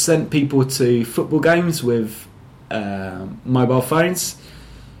which sent people to football games with mobile phones,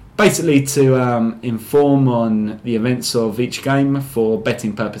 basically to inform on the events of each game for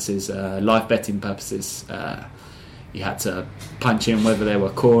betting purposes, live betting purposes. You had to punch in whether there were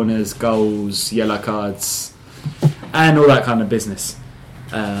corners, goals, yellow cards, and all that kind of business.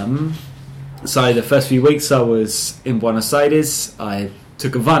 So the first few weeks I was in Buenos Aires, I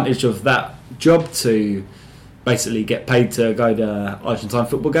took advantage of that job to basically get paid to go to Argentine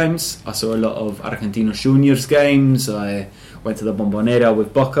football games. I saw a lot of Argentinos Juniors games. I went to the Bombonera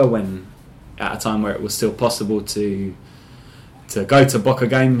with Boca when, at a time where it was still possible to go to Boca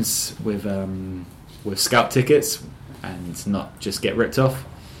games with scout tickets and not just get ripped off.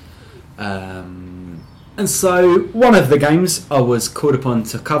 And so one of the games I was called upon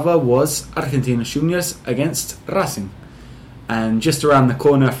to cover was Argentinos Juniors against Racing. And just around the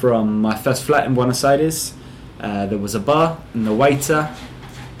corner from my first flat in Buenos Aires, there was a bar, and the waiter...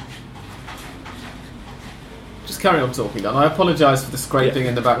 Just carry on talking, Dan. I apologise for the scraping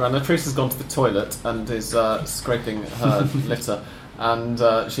in the background. Teresa's gone to the toilet and is scraping her litter. And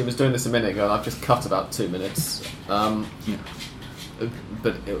she was doing this a minute ago, and I've just cut about 2 minutes. But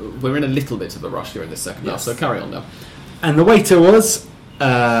we're in a little bit of a rush here in this second half, so carry on now. And the waiter was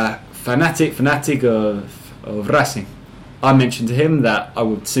fanatic of Racing. I mentioned to him that I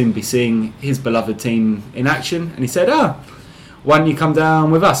would soon be seeing his beloved team in action, and he said, why don't you come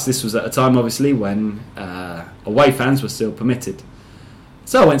down with us? This was at a time, obviously, when away fans were still permitted.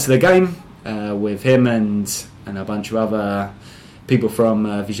 So I went to the game with him and a bunch of other people from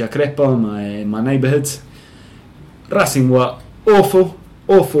Villa Crespo, my neighbourhood. Racing were awful.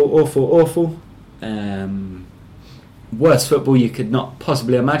 Worst football you could not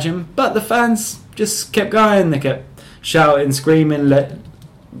possibly imagine, but the fans just kept going. They kept shouting, screaming,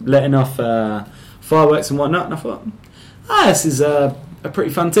 letting off fireworks and whatnot, and I thought, this is a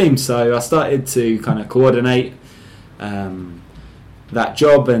pretty fun team. So I started to kind of coordinate that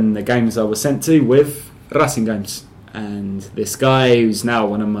job and the games I was sent to with Racing games. And this guy, who's now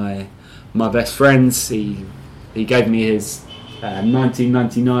one of my best friends, he gave me his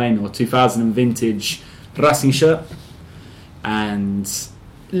 1999 or 2000 vintage Racing shirt, and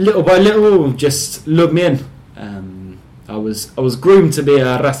little by little just lured me in. I was groomed to be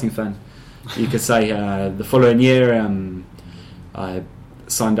a Racing fan, you could say. The following year I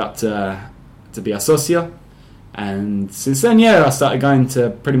signed up to be a socio, and since then I started going to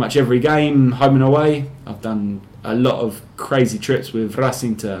pretty much every game, home and away. I've done a lot of crazy trips with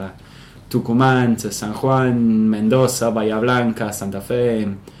Racing to Tucumán, to San Juan, Mendoza, Bahía Blanca, Santa Fe,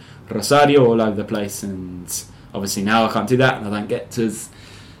 Rosario, all over the place. And obviously now I can't do that, and I don't get to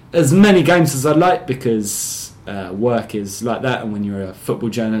as many games as I'd like, because work is like that, and when you're a football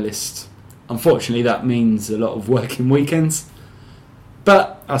journalist, unfortunately that means a lot of working weekends.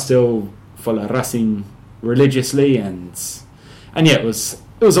 But I still follow Racing religiously, and it was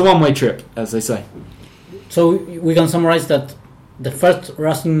a one-way trip, as they say. So we can summarize that the first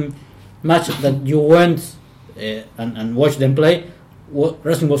Racing match that you went and watched them play,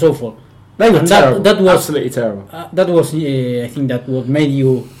 Racing was awful. They were terrible. That was absolutely terrible. That was, I think, that what made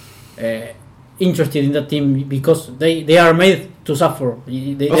you interested in that team, because they are made to suffer. Of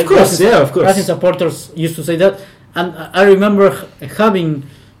course. Racing supporters used to say that, and I remember having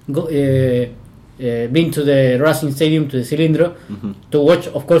been to the Racing Stadium, to the Cilindro, to watch,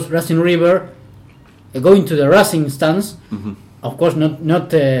 of course, Racing River, going to the Racing stands. Of course,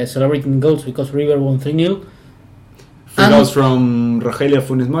 not celebrating goals, because River won 3-0. 3 goals from Rogelio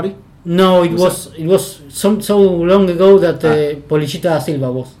Funes Mori? No, it was so long ago that Polichita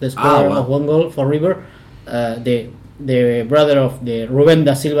Silva was the scorer of 1 goal for River. The brother of the Rubén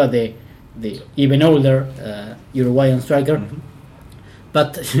da Silva, the even older Uruguayan striker.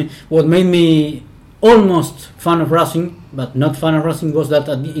 But what made me almost fan of Racing, but not fan of Racing, was that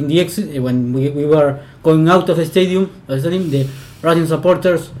in the exit, when we were going out of the stadium, the Racing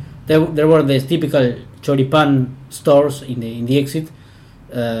supporters, there were the typical choripan stores in the exit,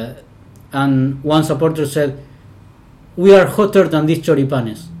 and one supporter said, "We are hotter than these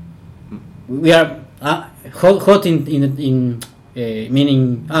choripanes. We are hot in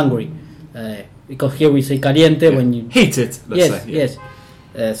meaning angry, because here we say caliente when you heated. Yes.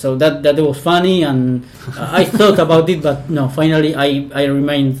 So that was funny, and I thought about it, but no. Finally, I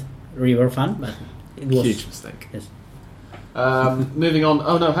remained River fan, but it was huge mistake. Yes. Moving on.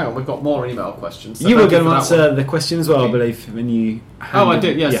 Oh no, hang on. We've got more email questions. So you were going to answer the question as well, I believe, when you. I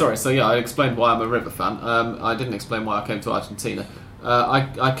did. Yeah, sorry. So I explained why I'm a River fan. I didn't explain why I came to Argentina.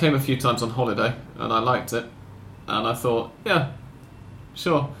 I came a few times on holiday, and I liked it, and I thought, yeah,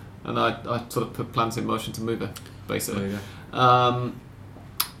 sure, and I sort of put plans in motion to move it, basically. There you go.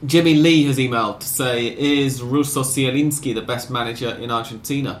 Jimmy Lee has emailed to say, is Russo Zielinski the best manager in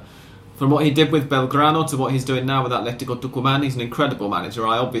Argentina? From what he did with Belgrano to what he's doing now with Atletico Tucumán, he's an incredible manager.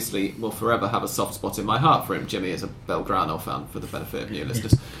 I obviously will forever have a soft spot in my heart for him. Jimmy is a Belgrano fan, for the benefit of new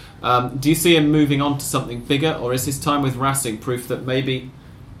listeners. Do you see him moving on to something bigger, or is his time with Racing proof that maybe...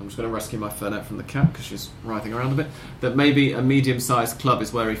 I'm just going to rescue my Fernet from the cat because she's writhing around a bit. That maybe a medium-sized club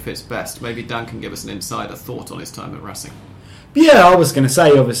is where he fits best. Maybe Dan can give us an insider thought on his time at Racing. Yeah, I was going to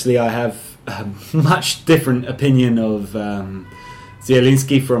say, obviously, I have a much different opinion of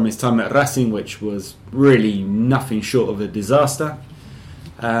Zielinski from his time at Racing, which was really nothing short of a disaster.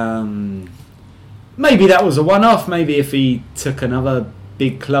 Maybe that was a one-off. Maybe if he took another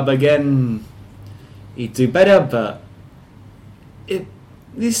big club again, he'd do better, but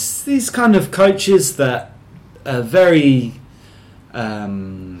these kind of coaches that are very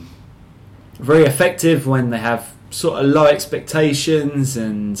very effective when they have sort of low expectations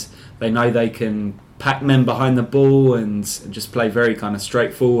and they know they can pack men behind the ball and just play very kind of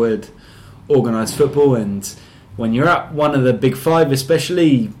straightforward, organised football. And when you're at one of the big five,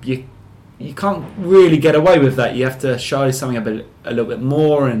 especially, you can't really get away with that. You have to show something a little bit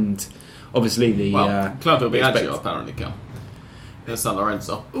more, and obviously the Claudio Biagio apparently can. In San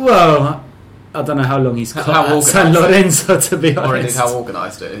Lorenzo. Well, I don't know how long he's got at San Lorenzo, to be honest. Or indeed how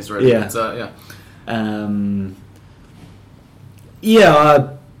organised it is, really. Yeah.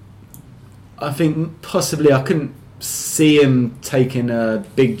 But, I think possibly I couldn't see him taking a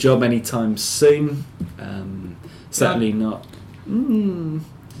big job anytime soon. Certainly not.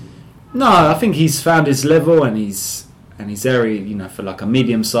 No, I think he's found his level and he's area, for like a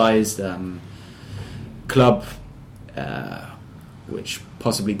medium-sized club, which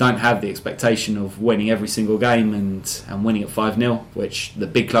possibly don't have the expectation of winning every single game and winning at 5-0, which the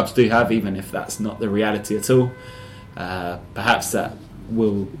big clubs do have, even if that's not the reality at all. Perhaps that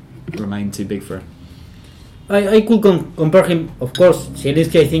will remain too big for him. I could compare him, of course.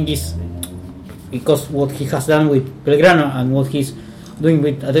 Zielinski, I think, is because what he has done with Belgrano and what he's doing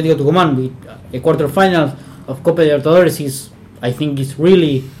with Atlético Tucumán with a quarterfinal of Copa Libertadores I think is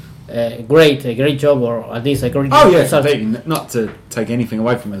really a great job, or at least a great result. Not to take anything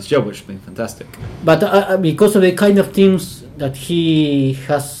away from his job, which has been fantastic. But because of the kind of teams that he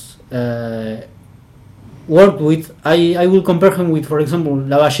has worked with, I will compare him with, for example,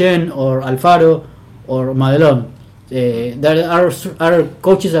 Lavallén or Alfaro or Madelon. There are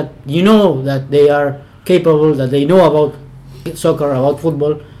coaches that that they are capable, that they know about soccer, about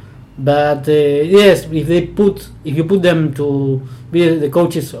football. But yes, if you put them to be the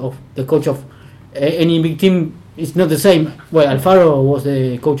coach of any big team, it's not the same. Well, Alfaro was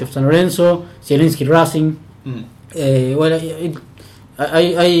the coach of San Lorenzo, Zielinski Racing.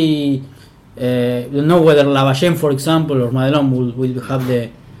 I don't know whether Lavallén, for example, or Madelon will have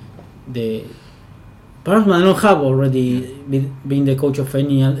the perhaps Madelon have already been the coach of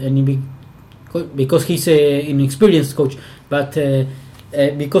any big, because he's an inexperienced coach, but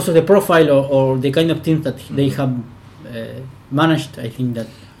because of the profile or the kind of teams that they have managed, I think that.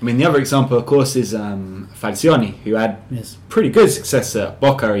 I mean, the other example, of course, is Falcioni, who had pretty good success at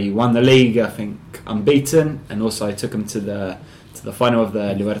Boca. He won the league, I think, unbeaten, and also took him to the final of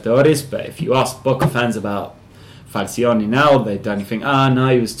the Libertadores. But if you ask Boca fans about Falcioni now, they'd only think, no,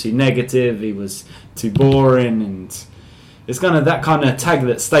 he was too negative, he was too boring, and it's kind of that kind of tag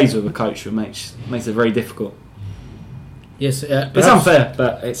that stays with a coach, which makes it very difficult. Yes, it's unfair,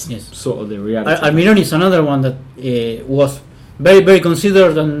 but it's sort of the reality. Almirón is another one that was very, very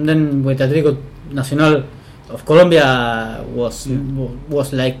considered, and then with Atlético Nacional of Colombia was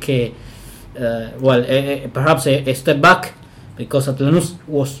like perhaps a step back, because at Lanús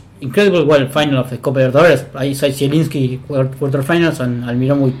was incredible. Well, final of the Copa Libertadores. I said Zielinski quarterfinals and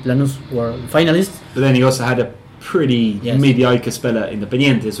Almirón with Lanús were finalists. But then he also had a pretty mediocre spell at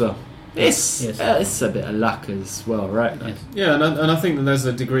Independiente as well. It's a bit of luck as well, right? Yes. Yeah, and I think that there's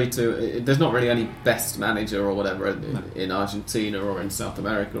a degree to. There's not really any best manager or whatever in Argentina or in South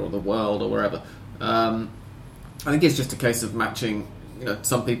America or the world or wherever. I think it's just a case of matching.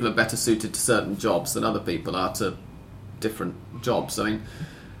 Some people are better suited to certain jobs than other people are to different jobs. I mean,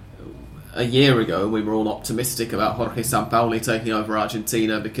 a year ago we were all optimistic about Jorge Sampaoli taking over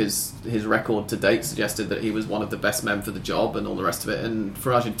Argentina because his record to date suggested that he was one of the best men for the job and all the rest of it. And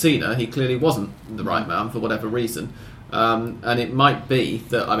for Argentina, he clearly wasn't the right man for whatever reason. And it might be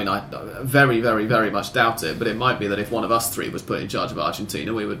that, I very, very, very much doubt it, but it might be that if one of us three was put in charge of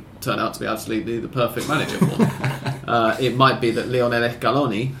Argentina, we would turn out to be absolutely the perfect manager for them. It might be that Lionel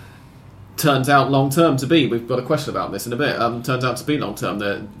Scaloni turns out long term to be, we've got a question about this in a bit, turns out to be long term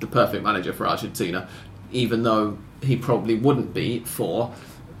the perfect manager for Argentina, even though he probably wouldn't be for,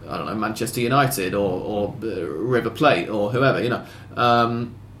 I don't know, Manchester United or River Plate or whoever,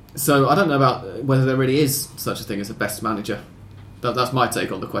 so I don't know about whether there really is such a thing as a best manager. That's my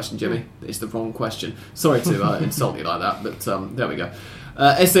take on the question, Jimmy. It's the wrong question. Sorry to insult you like that, but there we go.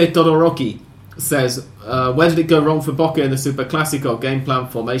 Ese Todoroki says, where did it go wrong for Boca in the Super Classico? Game plan,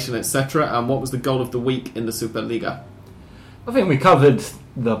 formation, etc. And what was the goal of the week in the Superliga? I think we covered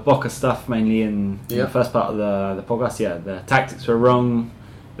the Boca stuff mainly in the first part of the podcast. Yeah, the tactics were wrong.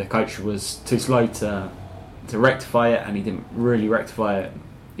 The coach was too slow to rectify it, and he didn't really rectify it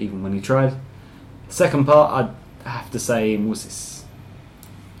even when he tried. Second part, I'd have to say Moses.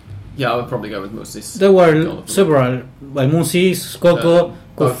 Yeah, I would probably go with Musis. There were several. Well, Musis, Coco,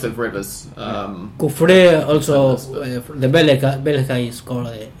 both of Rivers. Kufre, also the Belka scored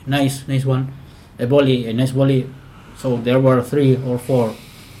a nice one. A nice volley. So there were 3 or 4.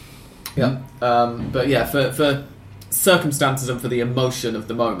 Yeah, but yeah, for circumstances and for the emotion of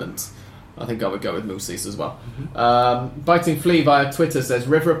the moment, I think I would go with Musis as well. Biting Flea via Twitter says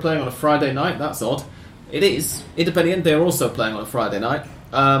River are playing on a Friday night. That's odd. It is. Independiente are also playing on a Friday night.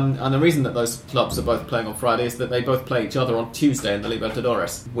 And the reason that those clubs are both playing on Friday is that they both play each other on Tuesday in the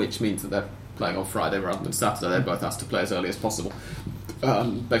Libertadores, which means that they're playing on Friday rather than Saturday. They're both asked to play as early as possible.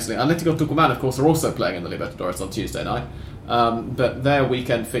 Basically, Atlético Tucumán, of course, are also playing in the Libertadores on Tuesday night, but their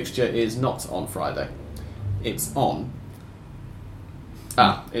weekend fixture is not on Friday. It's on...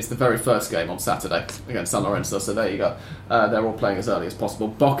 it's the very first game on Saturday against San Lorenzo, so there you go. They're all playing as early as possible.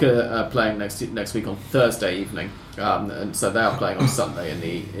 Boca are playing next week on Thursday evening, and so they are playing on Sunday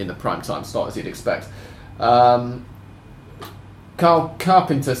in the prime time slot, as you'd expect. Carl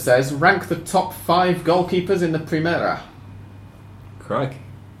Carpenter says, rank the top 5 goalkeepers in the Primera. Crikey.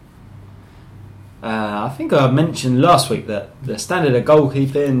 I think I mentioned last week that the standard of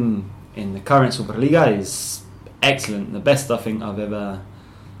goalkeeping in the current Superliga is excellent, the best I think I've ever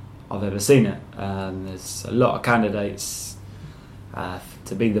seen it. There's a lot of candidates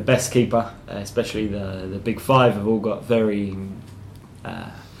to be the best keeper, especially the big 5 have all got very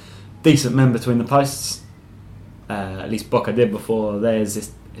decent men between the posts. At least Boca did before theirs.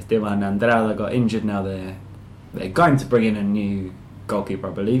 Esteban Andrada got injured. Now they're going to bring in a new goalkeeper,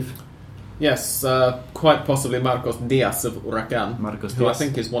 I believe. Yes, quite possibly Marcos Diaz of Huracan, who I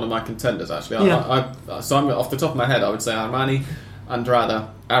think is one of my contenders, actually. Yeah. So I'm off the top of my head, I would say Armani, Andrada,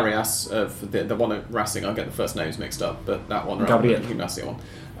 Arias, of the one at Racing. I get the first names mixed up, but that one, Gabriel. the Gimnasia one.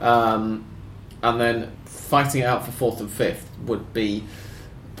 And then fighting it out for 4th and 5th would be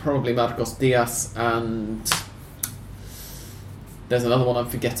probably Marcos Diaz, and there's another one I'm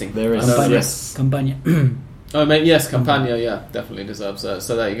forgetting. There is, yes. Campagna. Oh, mate, yes, Campagna, yeah, definitely deserves it.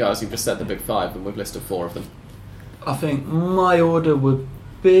 So there you go, as you've just said, the big 5, and we've listed 4 of them. I think my order would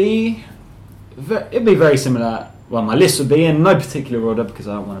be... It'd be very similar. Well, my list would be in no particular order because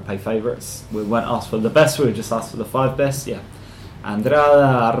I don't want to play favourites. We won't ask for the best, we would just ask for the 5 best, yeah.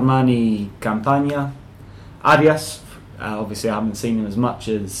 Andrada, Armani, Campagna, Arias. Obviously, I haven't seen him as much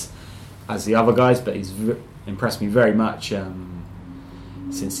as the other guys, but he's impressed me very much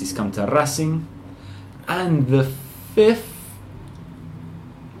since he's come to Racing. And the 5th,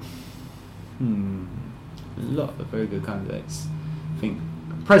 a lot of very good candidates. I think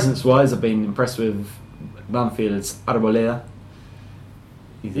presence-wise, I've been impressed with Banfield's Arboleda.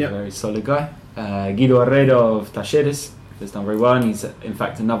 He's a very solid guy. Guido Herrera of Talleres has done very well, and he's in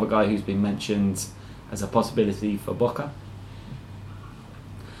fact another guy who's been mentioned as a possibility for Boca.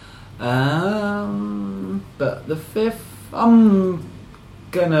 But the 5th, I'm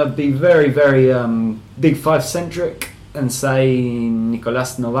gonna be very, very big 5 centric and say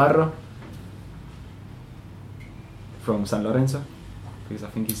Nicolás Navarro from San Lorenzo, because I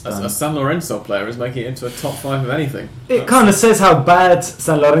think he's done. A San Lorenzo player is making it into a top 5 of anything. It kind of says how bad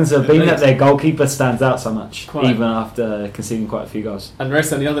San Lorenzo have been that their goalkeeper stands out so much, even after conceding quite a few goals. And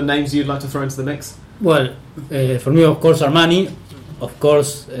Rez, any other names you'd like to throw into the mix? Well, for me, of course, Armani, of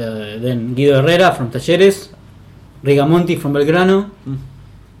course, then Guido Herrera from Talleres, Rigamonti from Belgrano,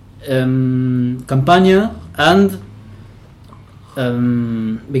 Campagna, and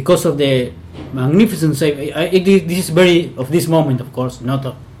because of the magnificent save, this is very of this moment, of course, not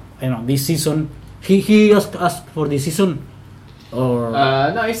of, I don't know, this season. He asked for this season, or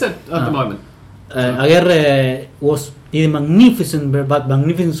no, he said at the moment. Aguirre did a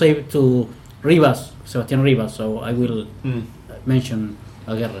magnificent save to Sebastián Rivas. So I will mention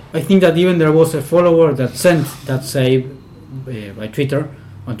Aguirre. I think that even there was a follower that sent that save by Twitter.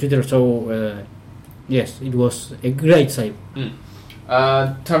 On Twitter, so yes, it was a great save.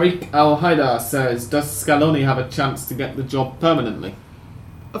 Tariq Al Haidar says, does Scaloni have a chance to get the job permanently?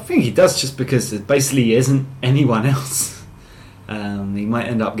 I think he does, just because there basically isn't anyone else. He might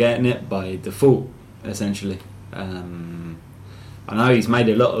end up getting it by default, essentially. I know he's made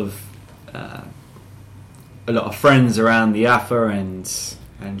a lot of friends around the AFA, and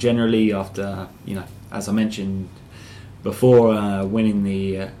generally after, as I mentioned before, winning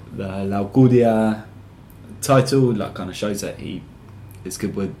the La Alcudia title, that kind of shows that he is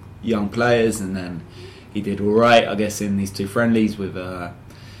good with young players, and then he did alright, I guess, in these 2 friendlies with a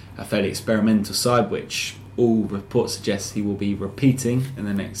fairly experimental side, which all reports suggest he will be repeating in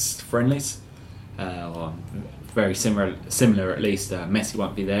the next friendlies, or very similar at least. Messi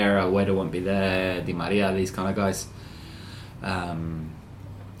won't be there, Agüero won't be there, Di Maria, these kind of guys.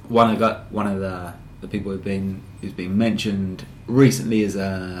 one of the people who's been mentioned recently is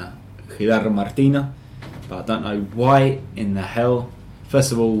Gerardo Martino, but I don't know why in the hell.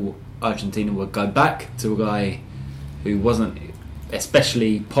 First of all, Argentina would go back to a guy who wasn't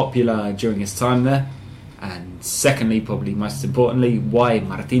especially popular during his time there, and secondly, probably most importantly, why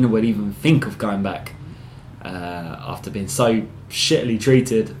Martino would even think of going back after being so shittily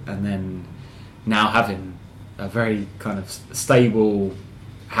treated, and then now having a very kind of stable,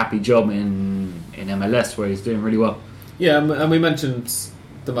 happy job in MLS where he's doing really well. Yeah, and we mentioned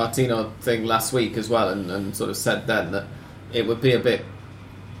the Martino thing last week as well, and sort of said then that it would be a bit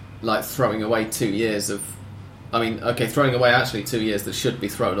like throwing away 2 years of... I mean, okay, throwing away actually 2 years that should be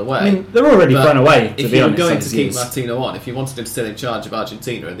thrown away. I mean, they're already thrown away, to if be you were honest. going to keep Martino on, if you wanted him still in charge of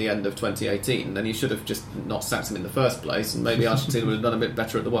Argentina at the end of 2018, then you should have just not sacked him in the first place, and maybe Argentina would have done a bit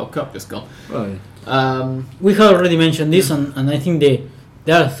better at the World Cup just gone. Oh, yeah. We have already mentioned this, and I think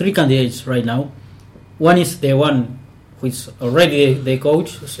there are 3 candidates right now. One is the one who is already the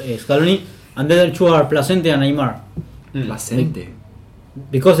coach, Scaloni, and the other 2 are Placente and Aymar. Placente.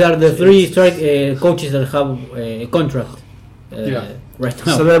 Because they are the 3 coaches that have a contract right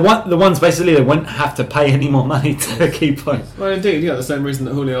now. So the ones basically that won't have to pay any more money to keep on. Well, indeed, yeah, the same reason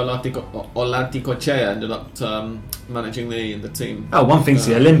that Julio Oladipochea ended up managing the team. Oh, one thing's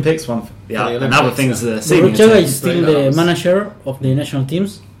the Olympics, another thing's the senior Burruchaga team. is still the manager of the national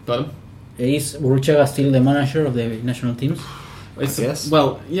teams. Pardon? Is Burruchaga still the manager of the national teams? Yes.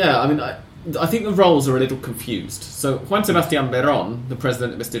 Well, yeah, I mean, I think the roles are a little confused. So Juan Sebastián Verón, the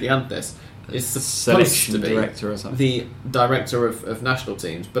president of Estudiantes, is supposed to be director or something. the director of national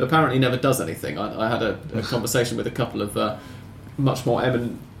teams, but apparently never does anything. I had a conversation with a couple of much more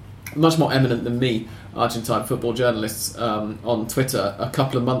eminent than me Argentine football journalists on Twitter a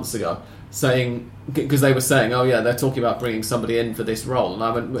couple of months ago, saying, because they were saying, oh yeah, they're talking about bringing somebody in for this role, and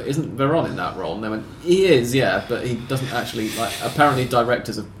I went, well, isn't Verón in that role? And they went, he is, yeah, but he doesn't actually, like, apparently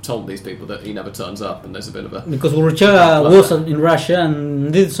directors have told these people that he never turns up, and there's a bit of a... Because Burruchaga was in Russia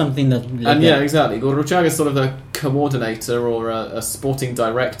and did something that... yeah, exactly. Burruchaga is sort of a coordinator or a sporting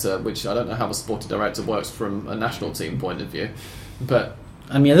director, which I don't know how a sporting director works from a national team point of view, but...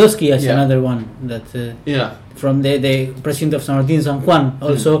 And Miadowski is another one that... From the president of San Martín, San Juan,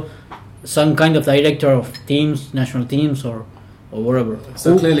 also... Some kind of director of teams, national teams, or whatever.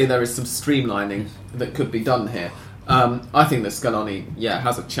 So clearly there is some streamlining that could be done here. I think that Scaloni,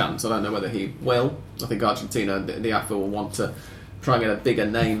 has a chance. I don't know whether he will. I think Argentina, the AFA will want to try and get a bigger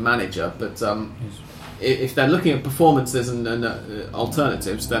name manager. But if they're looking at performances and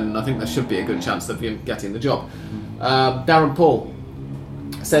alternatives, then I think there should be a good chance of him getting the job. Darren Paul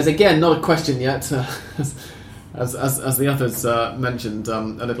says, again, not a question yet. As the others mentioned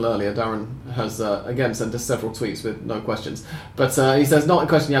a little earlier, Darren has again sent us several tweets with no questions. But he says, not a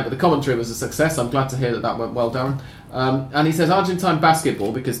question yet, but the commentary was a success. I'm glad to hear that went well, Darren. And he says, Argentine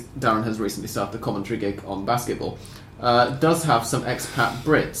basketball, because Darren has recently started a commentary gig on basketball, does have some expat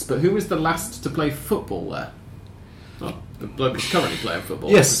Brits. But who is the last to play football there? Oh, the bloke is currently playing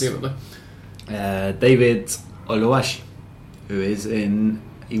football, yes. presumably. David Oluwashi, who is in...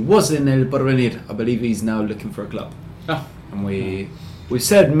 He was in El Porvenir. I believe he's now looking for a club. Oh. And we've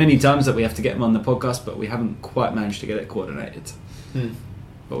said many times that we have to get him on the podcast, but we haven't quite managed to get it coordinated.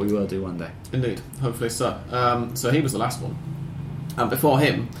 But we will do one day. Indeed, hopefully so. So he was the last one. And before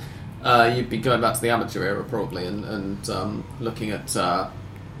him, you'd be going back to the amateur era probably and looking at some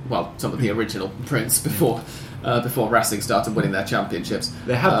of the original prints before Racing started winning their championships.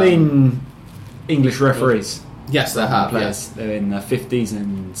 There have been English referees. Yes, there have. Players. Yes. They're in their 50s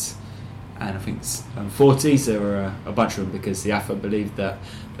and I think 40s. There were a bunch of them because the AFA believed that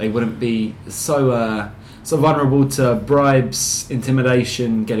they wouldn't be so vulnerable to bribes,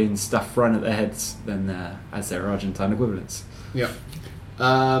 intimidation, getting stuff thrown at their heads than as their Argentine equivalents. Yeah.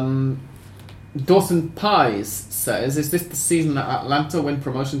 Dawson Pies says, is this the season that Atlanta win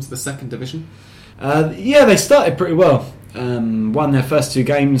promotion to the second division? They started pretty well. Won their first 2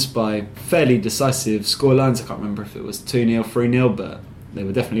 games by fairly decisive scorelines. I can't remember if it was 2-0, 3-0, but they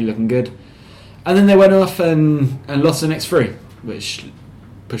were definitely looking good. And then they went off and lost the next 3, which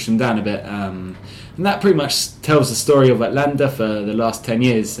pushed them down a bit. And that pretty much tells the story of Atlanta for the last 10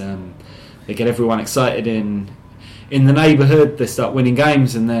 years. They get everyone excited in the neighbourhood, they start winning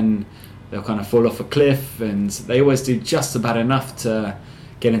games, and then they'll kind of fall off a cliff, and they always do just about enough to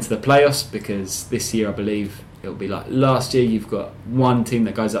get into the playoffs, because this year I believe it'll be like last year. You've got one team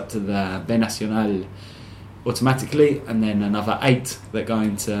that goes up to the B Nacional automatically, and then another 8 that go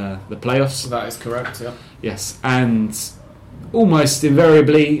into the playoffs. That is correct, yeah. Yes, and almost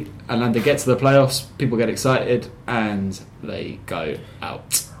invariably Atlanta get to the playoffs, people get excited, and they go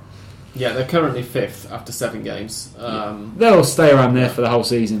out. Yeah, they're currently 5th after 7 games. They'll stay around there for the whole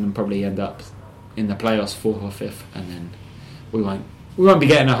season and probably end up in the playoffs 4th or 5th, and then we won't be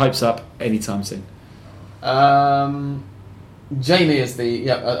getting our hopes up anytime soon. Jamie is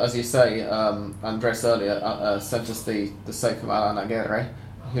as you say, Andres earlier sent us the save from Alan Aguirre,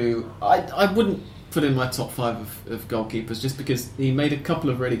 who I wouldn't put in my top 5 of goalkeepers, just because he made a couple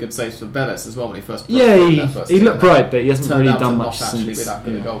of really good saves for Vélez as well when he first. He looked bright, but he hasn't really done much not actually since. Be that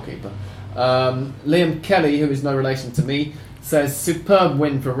good a goalkeeper. Liam Kelly, who is no relation to me, says superb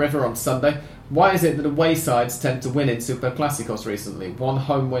win for River on Sunday. Why is it that away sides tend to win in Super Clásicos recently? 1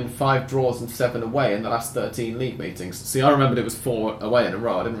 home win, 5 draws and 7 away in the last 13 league meetings. See, I remembered it was 4 away in a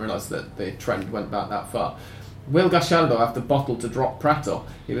row. I didn't realise that the trend went back that far. Will Gallardo have to bottle to drop Prato?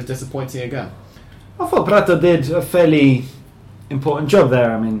 He was disappointing again. I thought Prato did a fairly important job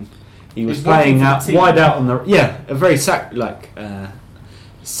there. I mean, he was playing out wide out on the a very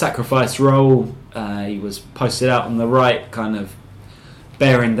sacrifice role. He was posted out on the right, kind of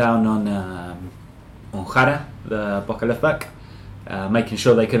bearing down on Jara, the Boca left back, making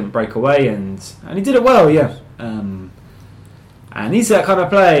sure they couldn't break away, and he did it well. And he's that kind of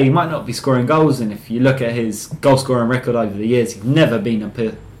player. He might not be scoring goals, and if you look at his goal scoring record over the years, he's never been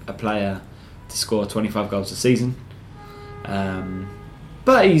a player to score 25 goals a season.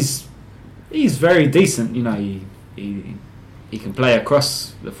 But he's very decent. You know, he can play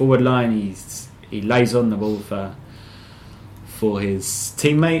across the forward line. He lays on the ball for his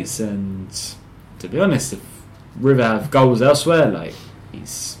teammates, and to be honest, if River have goals elsewhere,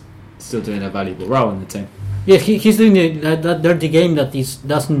 he's still doing a valuable role in the team. Yeah, he's doing that dirty game that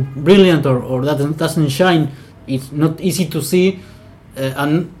doesn't brilliant or doesn't shine. It's not easy to see,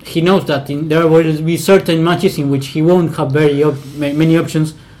 and he knows that there will be certain matches in which he won't have many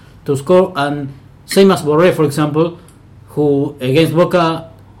options to score. And same as Borré, for example, who against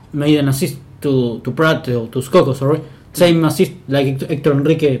Boca made an assist to Prato, to Skoko, sorry. Same assist like Héctor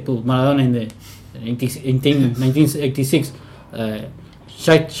Enrique to Maradona in 1986.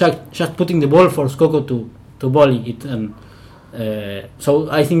 Just putting the ball for Skoko to volley it, and so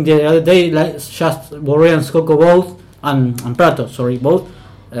I think the other day, just Borré and Skoko both and Prato, sorry, both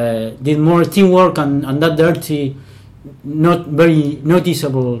did more teamwork and that dirty, not very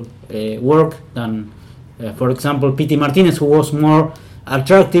noticeable work than, for example, Pity Martinez, who was more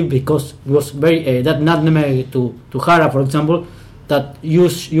attractive because it was very that nutmeg to Jara, for example, that you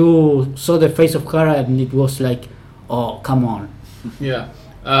saw the face of Jara and it was like, oh, come on. Yeah.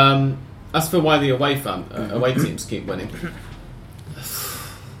 As for why the away teams keep winning,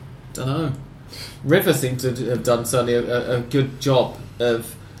 don't know. River seem to have done certainly a good job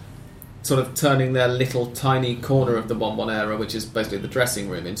of sort of turning their little tiny corner of the Bombonera, which is basically the dressing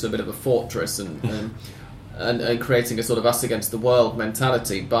room, into a bit of a fortress and creating a sort of us against the world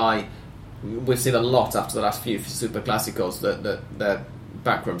mentality. We've seen a lot after the last few Super Clásicos that their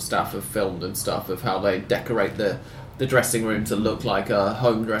backroom staff have filmed and stuff of how they decorate the dressing room to look like a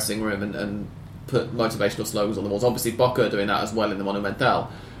home dressing room and put motivational slogans on the walls. Obviously Boca are doing that as well in the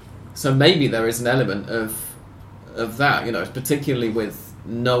Monumental. So maybe there is an element of that, you know, particularly with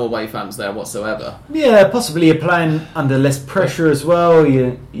no away fans there whatsoever. Yeah, possibly you're playing under less pressure as well.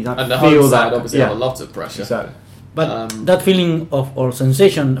 You don't and the feel home side that obviously have a lot of pressure. Exactly. But that feeling of or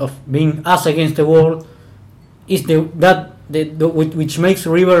sensation of being us against the wall is which makes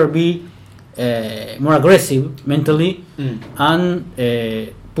River be more aggressive mentally and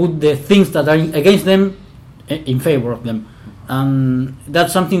put the things that are against them in favor of them, and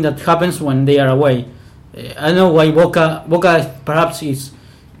that's something that happens when they are away. I know why Boca perhaps is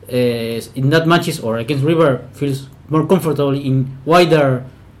in that matches or against River feels more comfortable in wider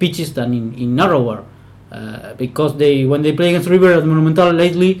pitches than in narrower, because when they play against River at Monumental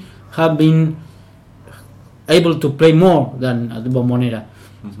lately have been able to play more than at the Bombonera.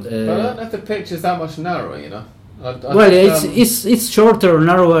 But I don't know if the pitch is that much narrower, you know. It's shorter or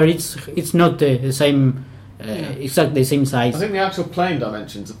narrower. It's not the same, exactly the same size. I think the actual playing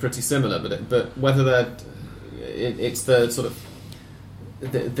dimensions are pretty similar, but whether it's the sort of the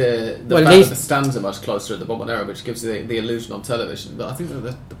fact that the stands are much closer at the Bombonera, which gives you the illusion on television. But I think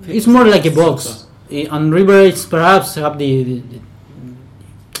that the pitch it's more like a box. And River is perhaps have a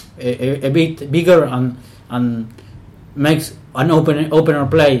bit bigger and makes an opener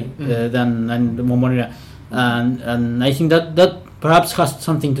play than the Bombonera, and I think that perhaps has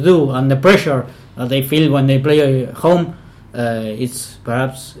something to do, and the pressure that they feel when they play home, it's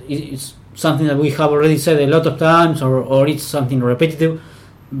something that we have already said a lot of times, or it's something repetitive,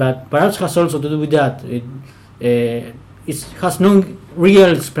 but perhaps has also to do with that. It has no real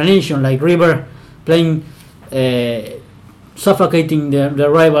explanation, like River playing suffocating the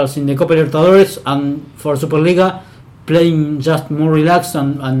rivals in the Copa Libertadores, and for Superliga playing just more relaxed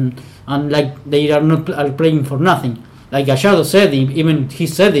and like they are not playing for nothing. Like Gallardo said, even he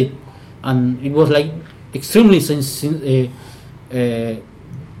said it, and it was like extremely sincere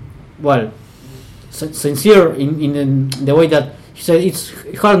in the way that he said it's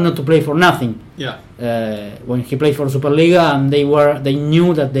hard not to play for nothing. Yeah. When he played for Superliga, and they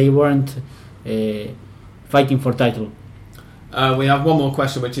knew that they weren't fighting for title. We have one more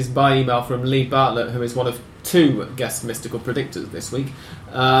question, which is by email from Lee Bartlett, who is one of 2 guest mystical predictors this week.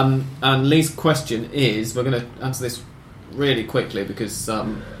 And Lee's question is, we're going to answer this really quickly because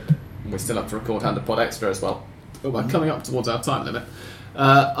we still have to record Hand of Pod Extra as well. But we're coming up towards our time limit.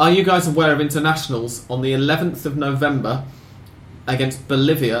 Are you guys aware of internationals on the 11th of November against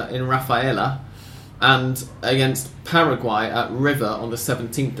Bolivia in Rafaela and against Paraguay at River on the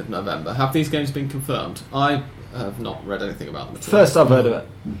 17th of November? Have these games been confirmed? I have not read anything about them at all. First I've heard of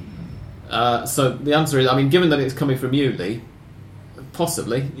it. So the answer is, I mean, given that it's coming from you, Lee,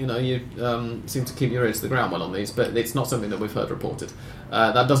 possibly, you seem to keep your ear to the ground well on these, but it's not something that we've heard reported.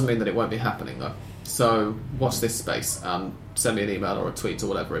 That doesn't mean that it won't be happening, though. So watch this space and send me an email or a tweet or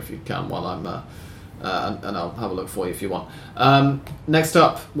whatever if you can while I'm... and I'll have a look for you if you want. Next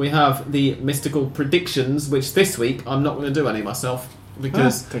up, we have the mystical predictions, which this week I'm not going to do any myself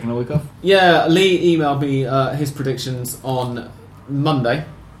because... taking a week off? Yeah, Lee emailed me his predictions on Monday,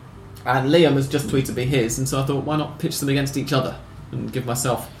 and Liam has just tweeted me his, and so I thought, why not pitch them against each other and give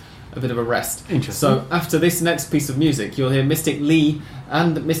myself a bit of a rest. Interesting. So after this next piece of music, you'll hear Mystic Lee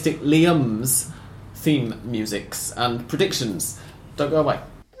and Mystic Liam's theme musics and predictions. Don't go away.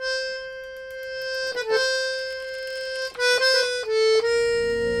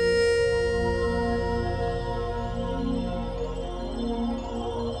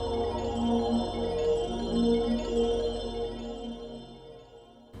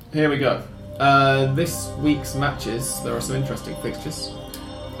 Here we go. This week's matches, there are some interesting fixtures.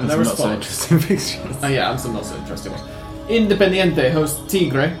 And some not so interesting fixtures. Yeah, and some not so interesting ones. Independiente host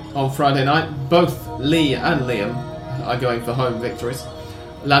Tigre on Friday night. Both Lee and Liam are going for home victories.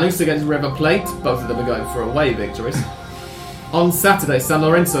 Lanús against River Plate. Both of them are going for away victories. On Saturday, San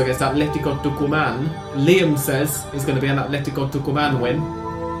Lorenzo against Atlético Tucumán. Liam says it's going to be an Atlético Tucumán win.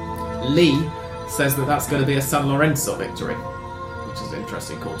 Lee says that that's going to be a San Lorenzo victory, which is an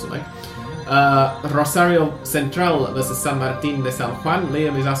interesting call to make. Rosario Central versus San Martín de San Juan.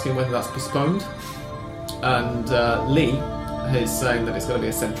 Liam is asking whether that's postponed, and Lee is saying that it's going to be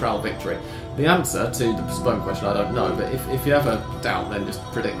a Central victory. The answer to the postponed question, I don't know, but if you ever doubt, then just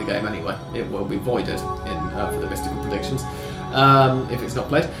predict the game anyway. It will be voided for the mystical predictions if it's not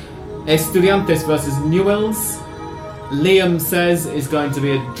played. Estudiantes versus Newells. Liam says is going to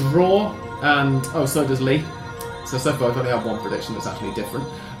be a draw, and so does Lee. So far I've only had one prediction that's actually different.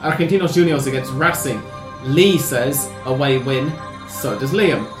 Argentinos Juniors against Racing. Lee says away win. So does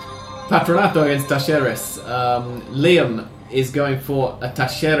Liam. Patronato against Talleres. Liam is going for a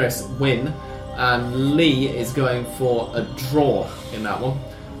Talleres win, and Lee is going for a draw in that one.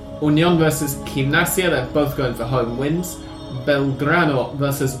 Unión versus Gimnasia. They're both going for home wins. Belgrano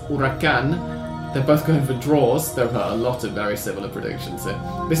versus Huracán. They're both going for draws. There are a lot of very similar predictions here.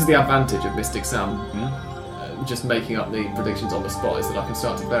 This is the advantage of Mystic Sam. Yeah. Just making up the predictions on the spot is that I can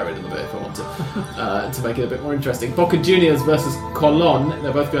start to vary them a bit if I want to make it a bit more interesting. Boca Juniors versus Colón.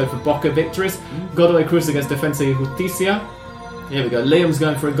 They're both going for Boca victories. Godoy Cruz against Defensa y Justicia. Here we go. Liam's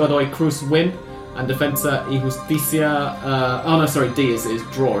going for a Godoy Cruz win, and Defensa y Justicia... D is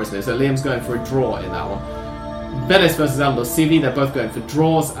draw, isn't it? So Liam's going for a draw in that one. Vélez versus Aldo Civi. They're both going for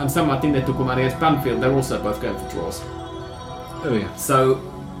draws. And San Martín de Tucumán against Banfield. They're also both going for draws. Oh yeah. So...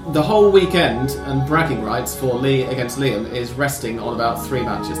 the whole weekend and bragging rights for Lee against Liam is resting on about 3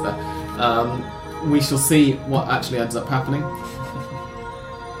 matches there. We shall see what actually ends up happening.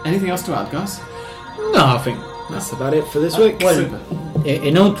 Anything else to add, guys? No, I think that's about it for this week. Well,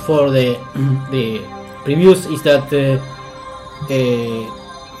 a note for the previews is that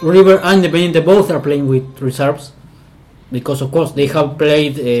River and Independiente both are playing with reserves, because of course they have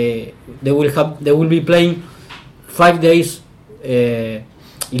played. They will be playing 5 days.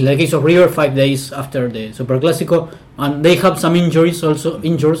 In the case of River, 5 days after the Super Clásico, and they have some injuries also.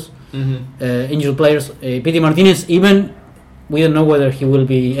 Injured players. Pity Martinez, even we don't know whether he will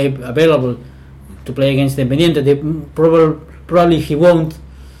be available to play against Independiente. Probably he won't.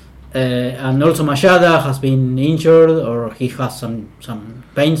 And also Machada has been injured, or he has some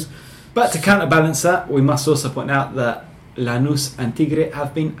pains. But to counterbalance that, we must also point out that Lanús and Tigre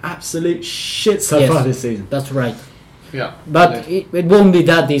have been absolute shit so far this season. That's right. Yeah, but it won't be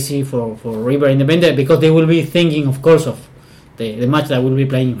that easy for River Independiente, because they will be thinking, of course, of the match that we'll be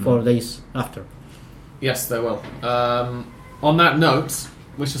playing 4 days after. Yes, they will. On that note,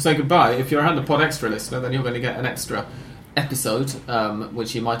 we shall say goodbye. If you're a Hand of Pod Extra listener, then you're going to get an extra episode,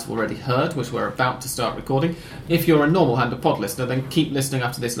 which you might have already heard, which we're about to start recording. If you're a normal Hand of Pod listener, then keep listening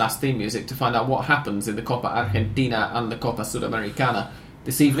after this last theme music to find out what happens in the Copa Argentina and the Copa Sudamericana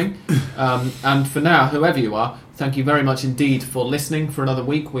this evening. And for now, whoever you are, thank you very much indeed for listening for another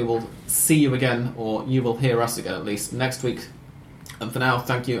week. We will see you again, or you will hear us again at least, next week. And for now,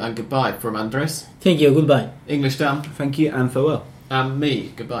 thank you and goodbye from Andres. Thank you, goodbye. English Dan. Thank you and farewell. And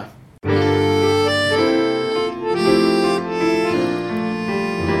me. Goodbye.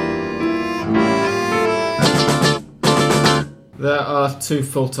 There are 2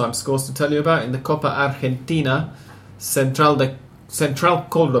 full-time scores to tell you about. In the Copa Argentina, Central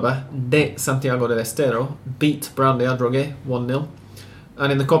Córdoba de Santiago del Estero beat Brownlee Adrogué 1-0.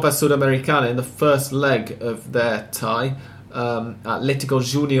 And in the Copa Sudamericana, in the first leg of their tie, Atlético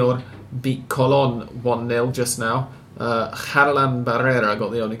Junior beat Colón 1-0 just now. Harlan Barrera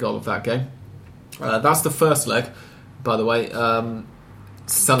got the only goal of that game. That's the first leg, by the way.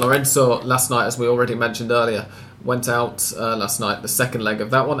 San Lorenzo last night, as we already mentioned earlier, went out last night, the second leg of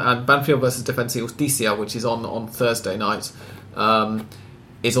that one. And Banfield versus Defensa y Justicia, which is on Thursday night,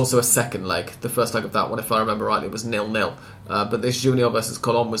 is also a second leg. The first leg of that one, if I remember rightly, was 0-0. But this Junior versus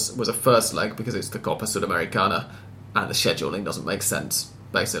Colón was a first leg because it's the Copa Sudamericana and the scheduling doesn't make sense,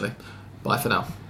 basically. Bye for now.